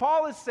 And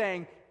Paul is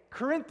saying,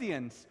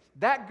 Corinthians,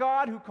 that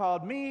God who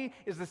called me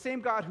is the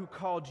same God who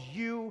called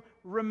you.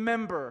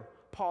 Remember,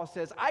 Paul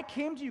says, I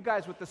came to you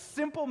guys with a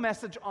simple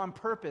message on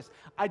purpose.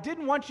 I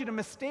didn't want you to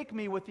mistake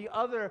me with the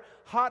other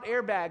hot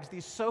air bags,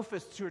 these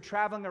sophists who are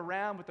traveling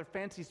around with their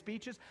fancy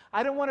speeches.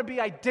 I didn't want to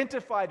be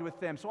identified with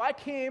them. So I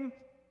came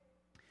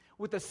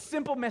with a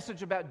simple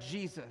message about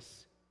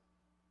Jesus,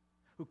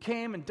 who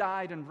came and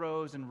died and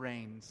rose and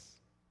reigns.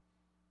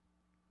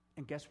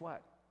 And guess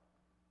what?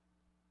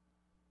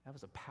 that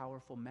was a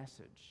powerful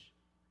message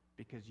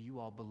because you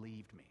all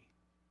believed me.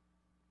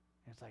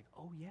 And it's like,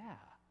 oh yeah.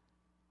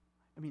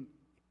 I mean,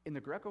 in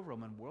the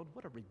Greco-Roman world,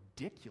 what a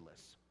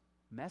ridiculous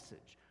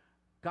message.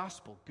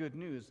 Gospel, good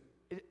news.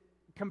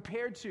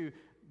 Compared to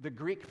the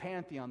Greek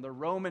pantheon, the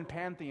Roman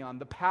pantheon,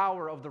 the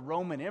power of the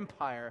Roman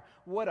Empire,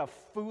 what a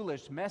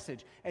foolish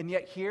message. And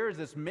yet here is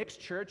this mixed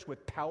church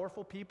with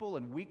powerful people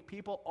and weak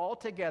people all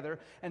together,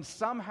 and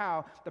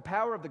somehow the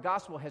power of the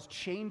gospel has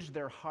changed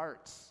their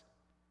hearts.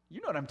 You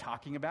know what I'm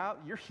talking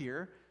about. You're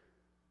here.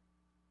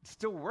 It's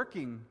still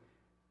working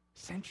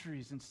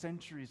centuries and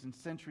centuries and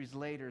centuries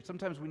later.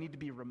 Sometimes we need to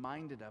be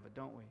reminded of it,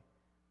 don't we?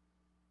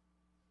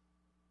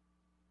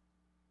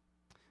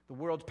 The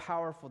world's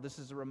powerful. This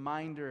is a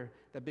reminder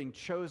that being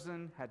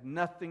chosen had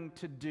nothing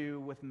to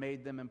do with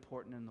made them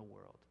important in the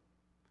world.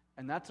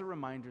 And that's a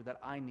reminder that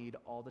I need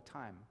all the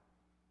time.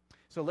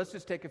 So let's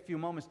just take a few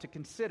moments to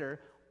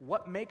consider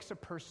what makes a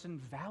person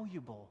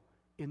valuable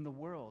in the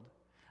world.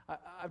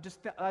 I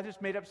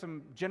just made up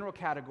some general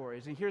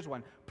categories, and here's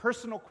one.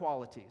 Personal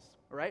qualities,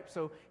 all right?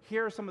 So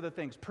here are some of the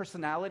things.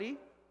 Personality.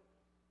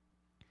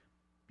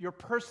 Your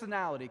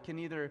personality can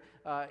either,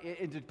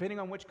 depending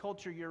on which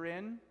culture you're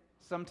in,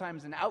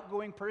 sometimes an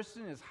outgoing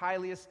person is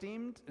highly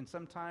esteemed, and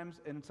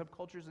sometimes in some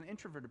cultures an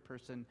introverted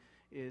person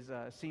is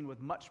seen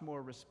with much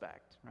more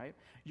respect, right?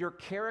 Your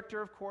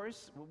character, of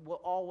course,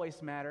 will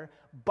always matter.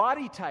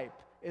 Body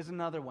type is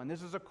another one.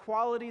 This is a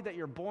quality that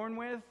you're born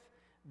with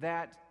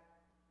that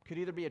could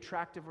either be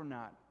attractive or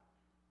not.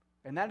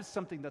 And that is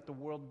something that the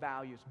world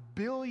values.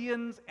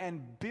 Billions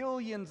and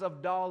billions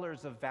of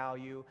dollars of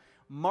value,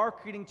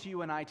 marketing to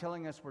you and I,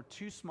 telling us we're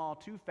too small,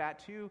 too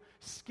fat, too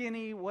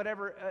skinny,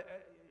 whatever.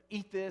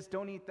 Eat this,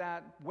 don't eat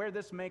that, wear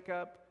this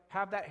makeup,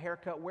 have that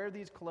haircut, wear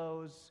these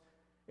clothes.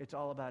 It's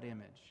all about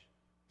image.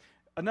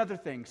 Another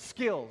thing,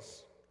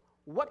 skills.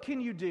 What can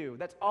you do?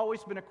 That's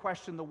always been a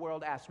question the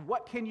world asks.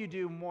 What can you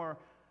do more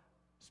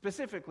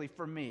specifically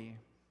for me?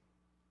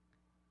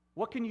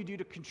 What can you do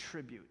to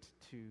contribute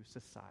to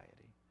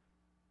society?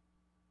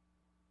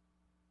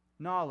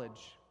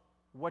 Knowledge.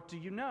 What do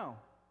you know?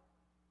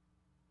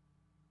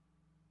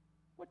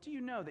 What do you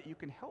know that you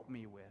can help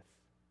me with?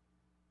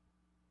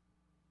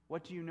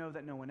 What do you know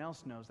that no one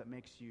else knows that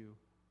makes you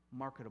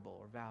marketable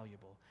or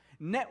valuable?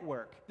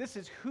 Network. This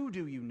is who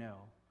do you know?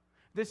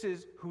 This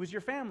is who is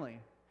your family?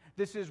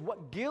 This is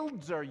what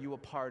guilds are you a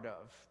part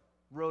of?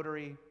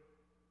 Rotary,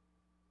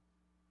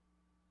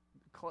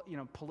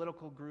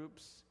 political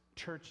groups,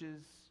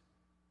 churches.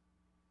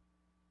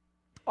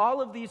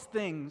 All of these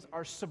things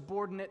are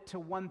subordinate to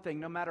one thing,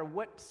 no matter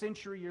what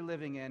century you're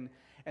living in,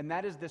 and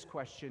that is this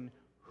question: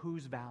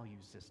 whose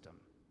value system?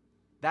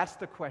 That's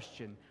the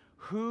question.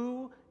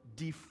 Who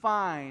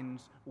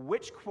defines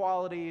which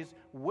qualities,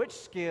 which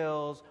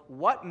skills,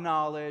 what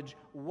knowledge,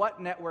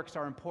 what networks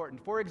are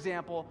important? For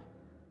example,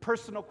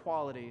 personal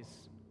qualities.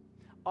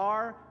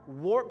 Our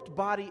warped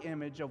body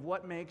image of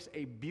what makes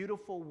a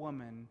beautiful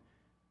woman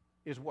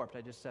is warped.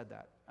 I just said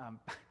that.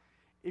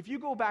 If you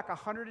go back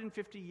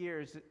 150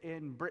 years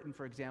in Britain,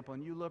 for example,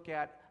 and you look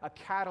at a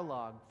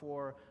catalog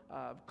for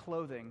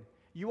clothing,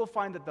 you will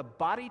find that the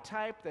body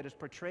type that is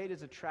portrayed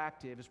as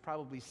attractive is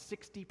probably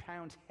 60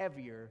 pounds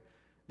heavier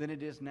than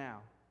it is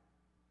now.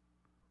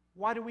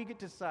 Why do we get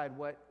to decide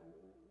what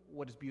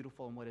is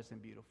beautiful and what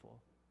isn't beautiful?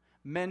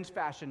 Men's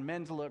fashion,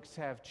 men's looks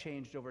have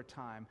changed over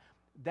time.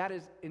 That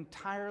is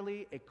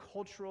entirely a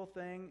cultural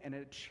thing, and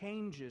it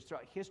changes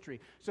throughout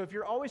history. So if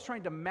you're always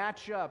trying to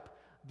match up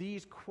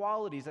these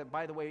qualities that,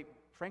 by the way,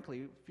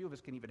 frankly, few of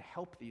us can even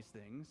help these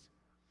things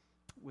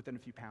within a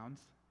few pounds.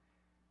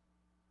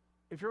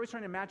 If you're always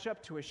trying to match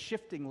up to a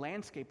shifting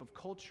landscape of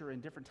culture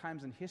in different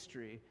times in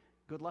history,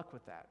 good luck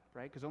with that,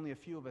 right? Because only a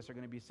few of us are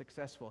going to be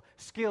successful.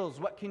 Skills,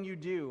 what can you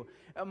do?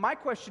 My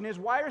question is,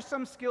 why are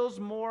some skills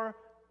more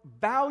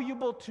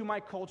valuable to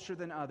my culture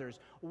than others?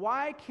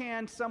 Why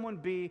can someone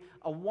be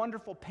a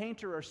wonderful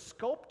painter or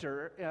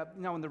sculptor?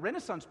 Now, in the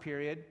Renaissance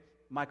period,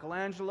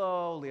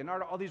 Michelangelo,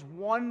 Leonardo, all these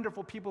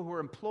wonderful people who were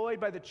employed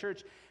by the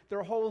church,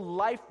 their whole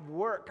life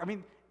work. I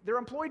mean, they're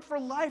employed for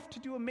life to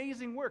do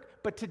amazing work.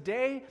 But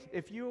today,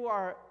 if you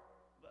are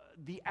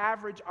the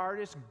average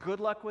artist, good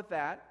luck with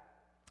that.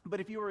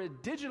 But if you are a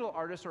digital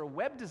artist or a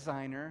web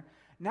designer,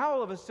 now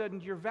all of a sudden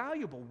you're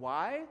valuable.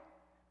 Why?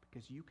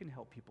 Because you can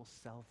help people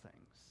sell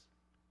things.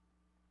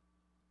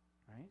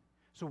 Right?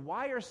 So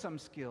why are some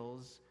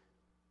skills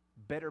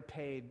better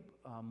paid,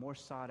 more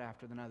sought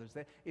after than others?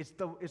 It's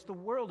the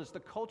world, it's the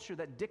culture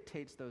that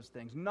dictates those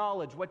things.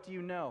 Knowledge, what do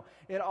you know?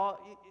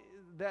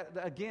 That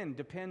again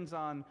depends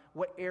on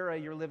what era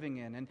you're living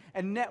in.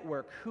 And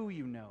network, who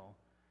you know.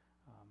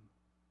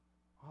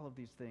 All of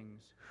these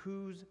things.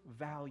 Whose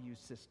value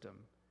system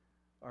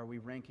are we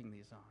ranking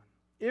these on?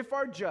 If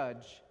our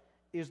judge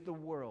is the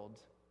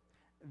world,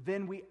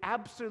 then we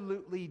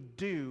absolutely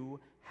do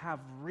have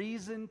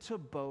reason to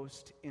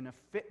boast in a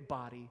fit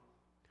body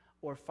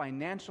or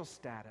financial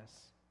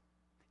status.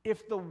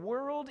 If the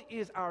world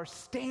is our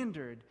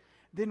standard,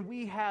 then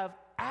we have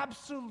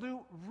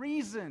absolute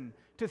reason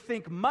to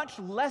think much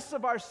less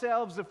of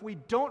ourselves if we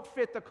don't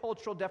fit the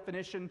cultural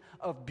definition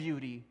of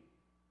beauty,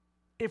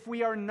 if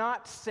we are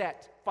not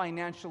set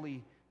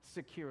financially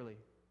securely.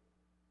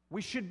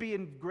 We should be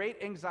in great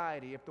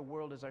anxiety if the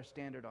world is our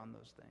standard on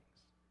those things.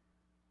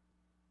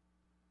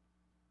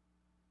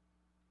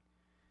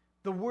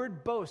 The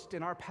word boast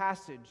in our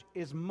passage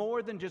is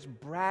more than just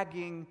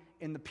bragging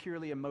in the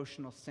purely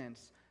emotional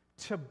sense.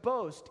 To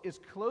boast is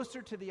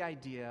closer to the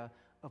idea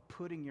of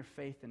putting your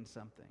faith in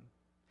something.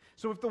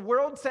 So if the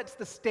world sets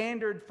the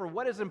standard for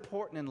what is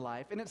important in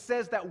life, and it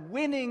says that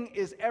winning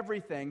is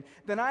everything,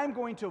 then I'm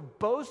going to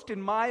boast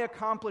in my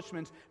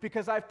accomplishments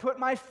because I've put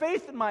my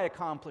faith in my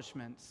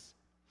accomplishments.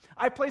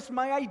 I place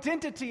my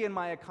identity in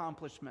my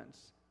accomplishments.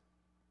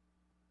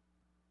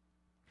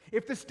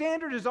 If the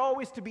standard is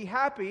always to be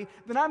happy,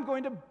 then I'm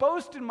going to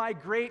boast in my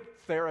great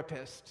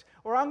therapist,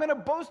 or I'm going to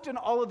boast in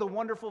all of the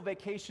wonderful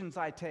vacations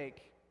I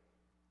take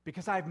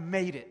because I've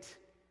made it,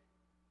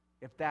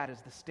 if that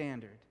is the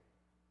standard.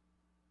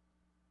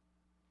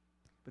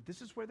 But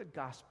this is where the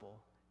gospel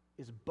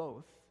is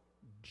both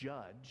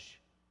judge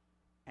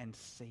and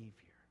savior.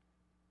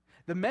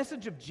 The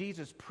message of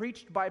Jesus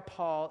preached by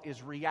Paul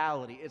is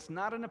reality. It's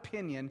not an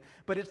opinion,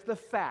 but it's the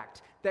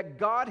fact that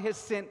God has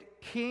sent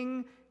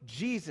King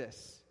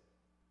Jesus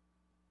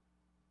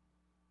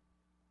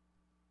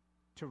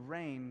to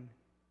reign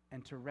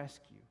and to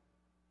rescue.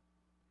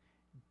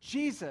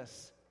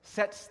 Jesus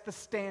sets the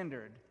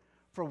standard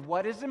for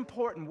what is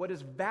important, what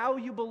is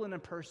valuable in a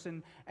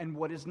person, and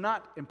what is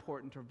not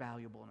important or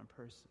valuable in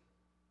a person.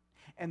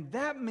 And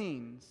that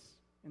means,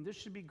 and this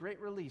should be great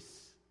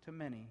release to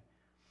many,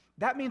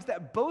 that means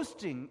that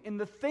boasting in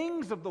the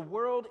things of the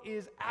world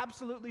is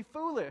absolutely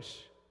foolish.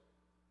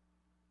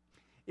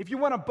 If you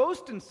want to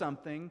boast in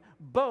something,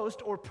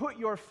 boast or put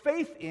your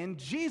faith in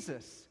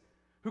Jesus,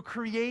 who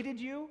created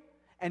you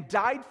and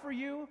died for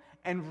you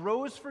and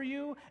rose for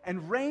you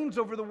and reigns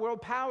over the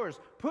world powers.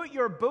 Put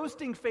your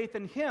boasting faith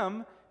in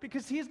Him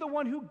because He's the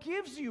one who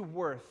gives you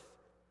worth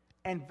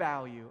and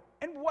value.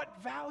 And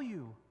what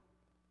value?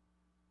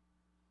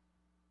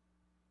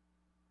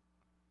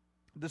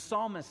 The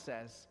psalmist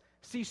says,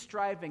 "Cease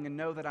striving and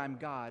know that I'm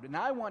God." And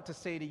I want to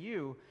say to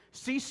you,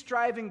 cease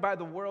striving by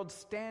the world's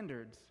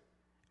standards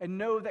and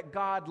know that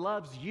God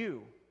loves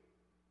you.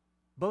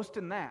 Boast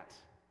in that.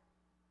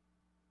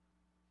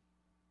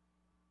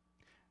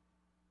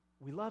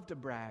 We love to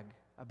brag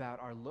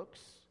about our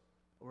looks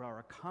or our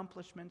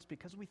accomplishments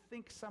because we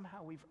think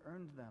somehow we've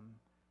earned them.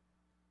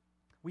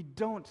 We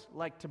don't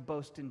like to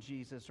boast in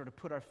Jesus or to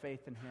put our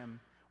faith in Him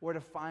or to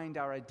find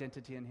our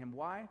identity in Him.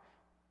 Why?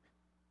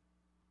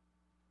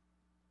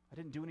 I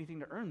didn't do anything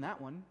to earn that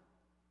one.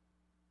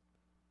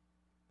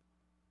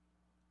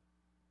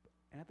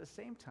 And at the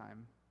same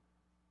time,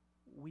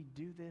 we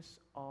do this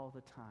all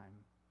the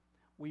time.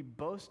 We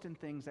boast in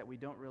things that we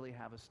don't really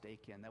have a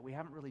stake in, that we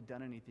haven't really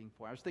done anything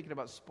for. I was thinking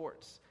about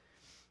sports.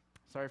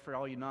 Sorry for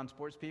all you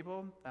non-sports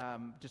people.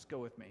 Just go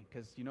with me,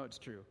 because you know it's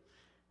true.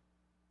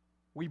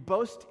 We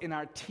boast in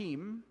our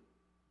team,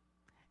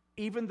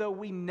 even though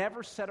we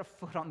never set a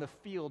foot on the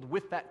field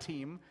with that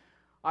team.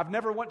 I've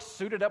never once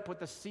suited up with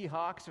the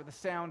Seahawks or the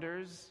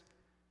Sounders.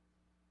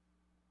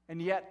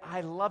 And yet,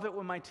 I love it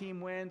when my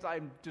team wins.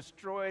 I'm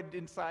destroyed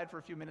inside for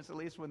a few minutes at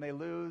least when they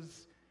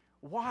lose.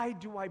 Why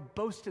do I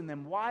boast in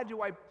them? Why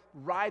do I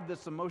ride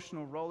this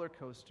emotional roller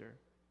coaster?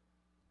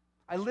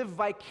 I live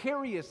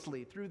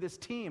vicariously through this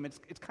team. It's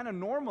kind of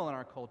normal in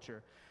our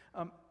culture.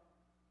 And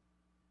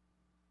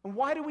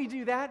why do we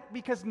do that?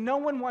 Because no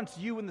one wants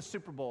you in the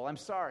Super Bowl. I'm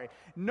sorry.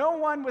 No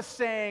one was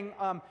saying,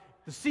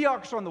 the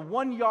Seahawks are on the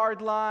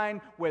 1-yard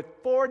line with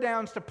 4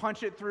 downs to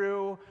punch it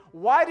through.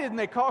 Why didn't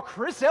they call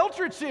Chris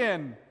Eldridge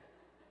in?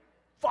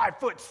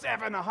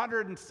 5'7",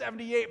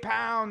 178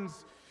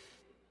 pounds,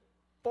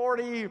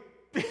 40.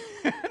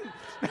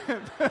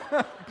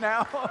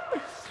 Now,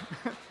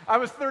 I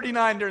was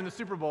 39 during the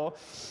Super Bowl.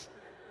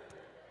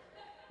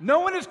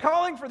 No one is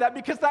calling for that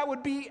because that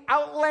would be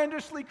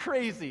outlandishly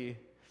crazy.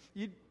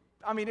 It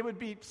would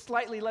be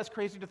slightly less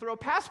crazy to throw a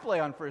pass play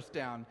on first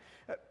down.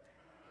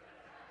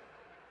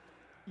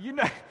 You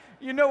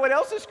know what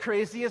else is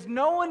crazy is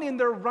no one in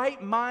their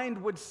right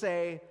mind would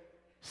say,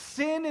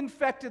 sin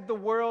infected the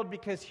world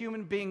because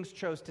human beings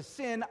chose to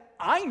sin.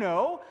 I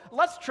know.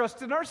 Let's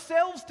trust in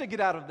ourselves to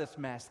get out of this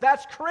mess.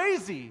 That's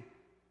crazy.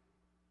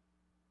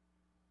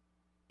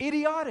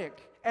 Idiotic.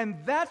 And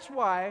that's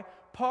why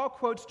Paul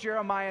quotes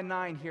Jeremiah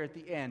 9 here at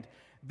the end.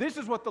 This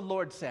is what the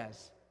Lord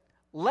says.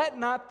 Let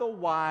not the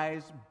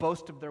wise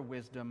boast of their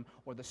wisdom,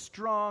 or the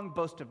strong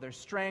boast of their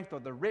strength, or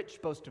the rich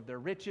boast of their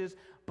riches,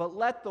 but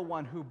let the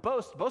one who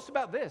boast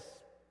about this,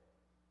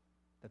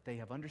 that they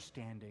have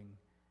understanding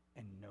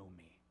and know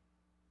me,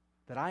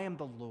 that I am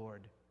the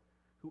Lord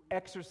who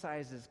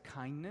exercises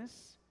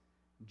kindness,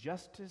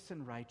 justice,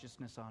 and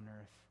righteousness on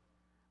earth,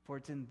 for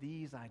it's in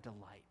these I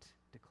delight,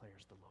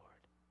 declares the Lord.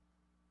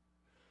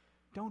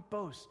 Don't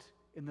boast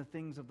in the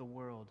things of the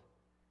world.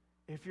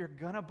 If you're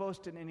going to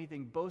boast in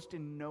anything, boast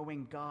in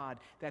knowing God,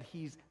 that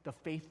He's the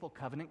faithful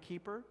covenant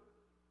keeper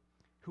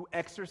who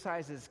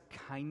exercises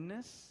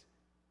kindness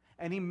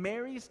And he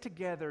marries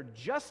together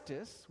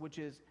justice, which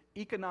is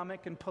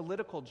economic and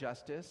political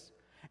justice,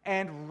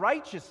 and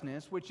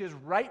righteousness, which is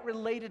right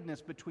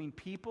relatedness between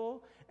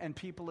people and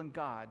people and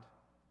God.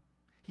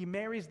 He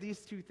marries these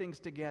two things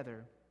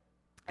together.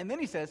 And then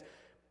he says,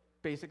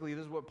 basically,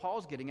 this is what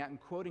Paul's getting at in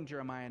quoting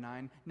Jeremiah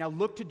 9, now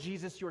look to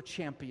Jesus, your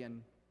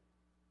champion.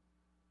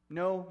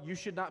 No, you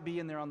should not be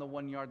in there on the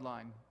 1-yard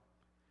line.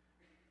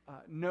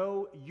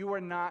 No, you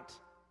are not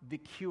the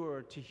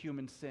cure to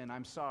human sin.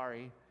 I'm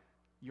sorry,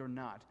 you're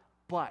not.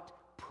 But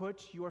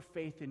put your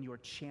faith in your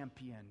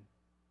champion,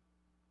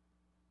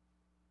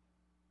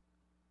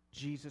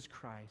 Jesus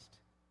Christ,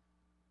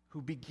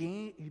 who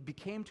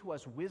became to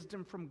us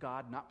wisdom from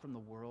God, not from the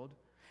world.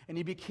 And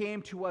he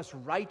became to us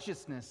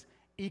righteousness,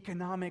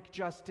 economic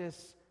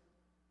justice,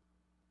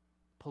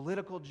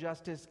 political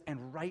justice,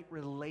 and right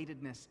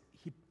relatedness.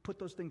 He put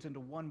those things into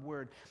one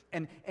word.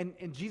 And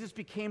Jesus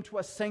became to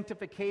us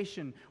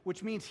sanctification,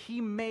 which means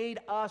he made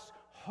us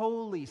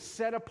holy,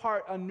 set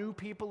apart, a new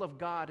people of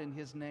God in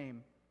his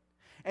name.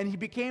 And he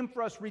became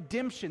for us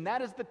redemption.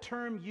 That is the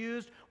term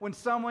used when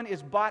someone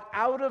is bought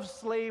out of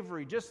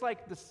slavery, just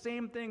like the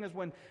same thing as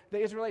when the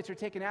Israelites are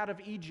taken out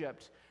of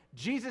Egypt.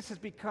 Jesus has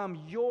become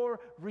your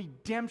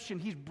redemption.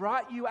 He's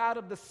brought you out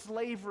of the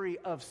slavery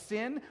of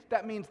sin.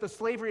 That means the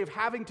slavery of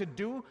having to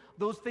do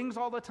those things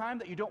all the time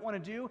that you don't want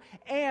to do.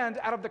 And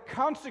out of the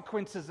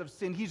consequences of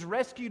sin. He's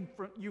rescued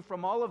you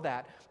from all of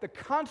that. The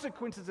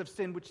consequences of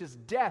sin, which is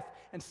death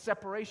and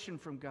separation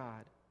from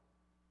God.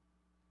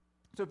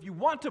 So if you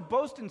want to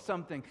boast in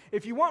something,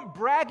 if you want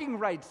bragging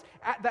rights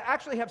that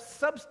actually have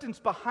substance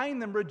behind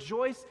them,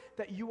 rejoice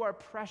that you are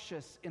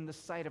precious in the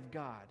sight of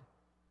God.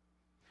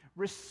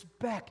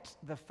 Respect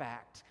the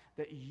fact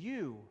that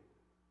you,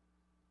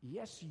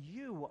 yes,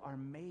 you are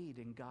made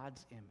in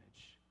God's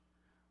image.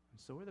 And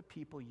so are the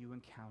people you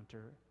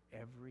encounter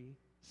every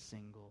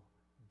single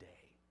day.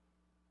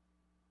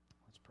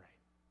 Let's pray.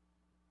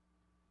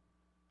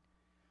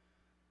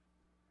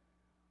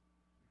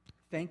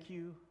 Thank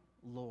you,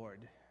 Lord,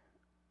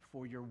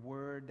 for your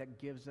word that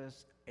gives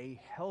us a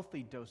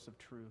healthy dose of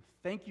truth.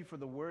 Thank you for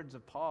the words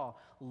of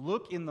Paul.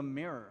 Look in the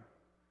mirror.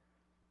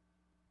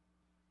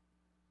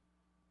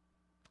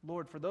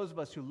 Lord, for those of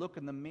us who look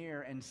in the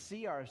mirror and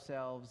see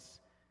ourselves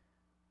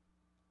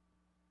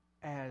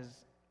as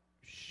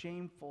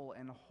shameful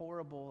and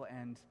horrible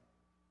and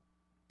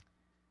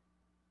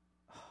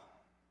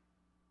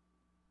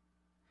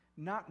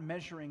not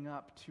measuring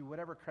up to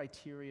whatever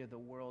criteria the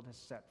world has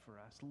set for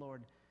us,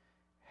 Lord,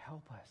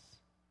 help us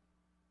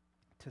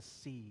to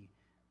see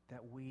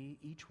that we,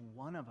 each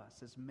one of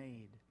us, is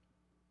made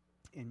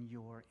in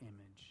your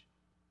image.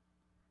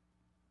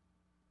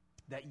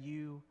 That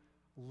you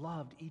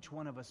loved each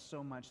one of us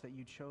so much that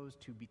you chose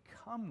to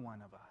become one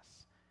of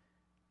us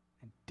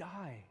and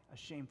die a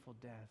shameful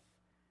death.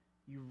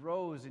 You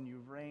rose and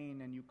you reign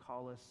and you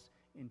call us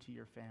into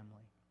your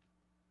family.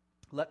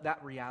 Let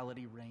that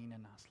reality reign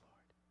in us,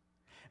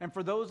 Lord. And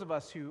for those of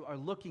us who are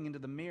looking into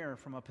the mirror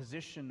from a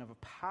position of a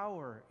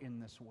power in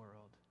this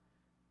world,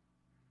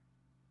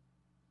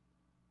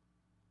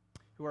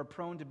 who are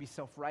prone to be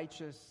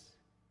self-righteous,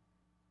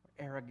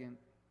 or arrogant,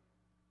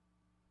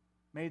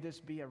 may this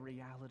be a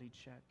reality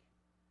check.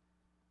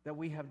 That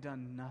we have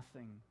done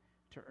nothing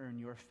to earn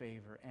your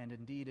favor, and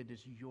indeed it is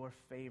your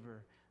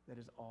favor that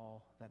is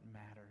all that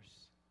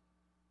matters.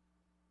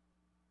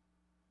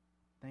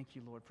 Thank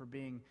you, Lord, for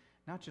being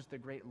not just the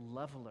great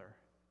leveler,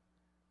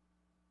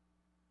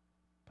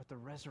 but the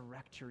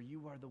resurrector.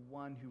 You are the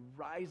one who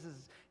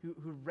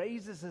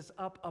raises us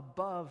up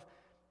above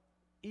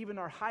even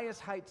our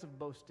highest heights of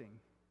boasting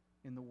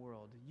in the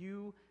world.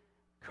 You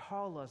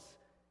call us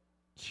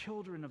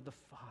children of the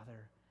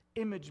Father,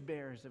 image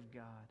bearers of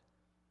God,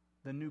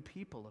 the new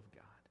people of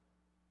God.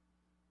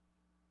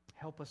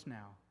 Help us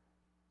now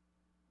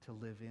to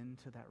live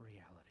into that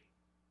reality.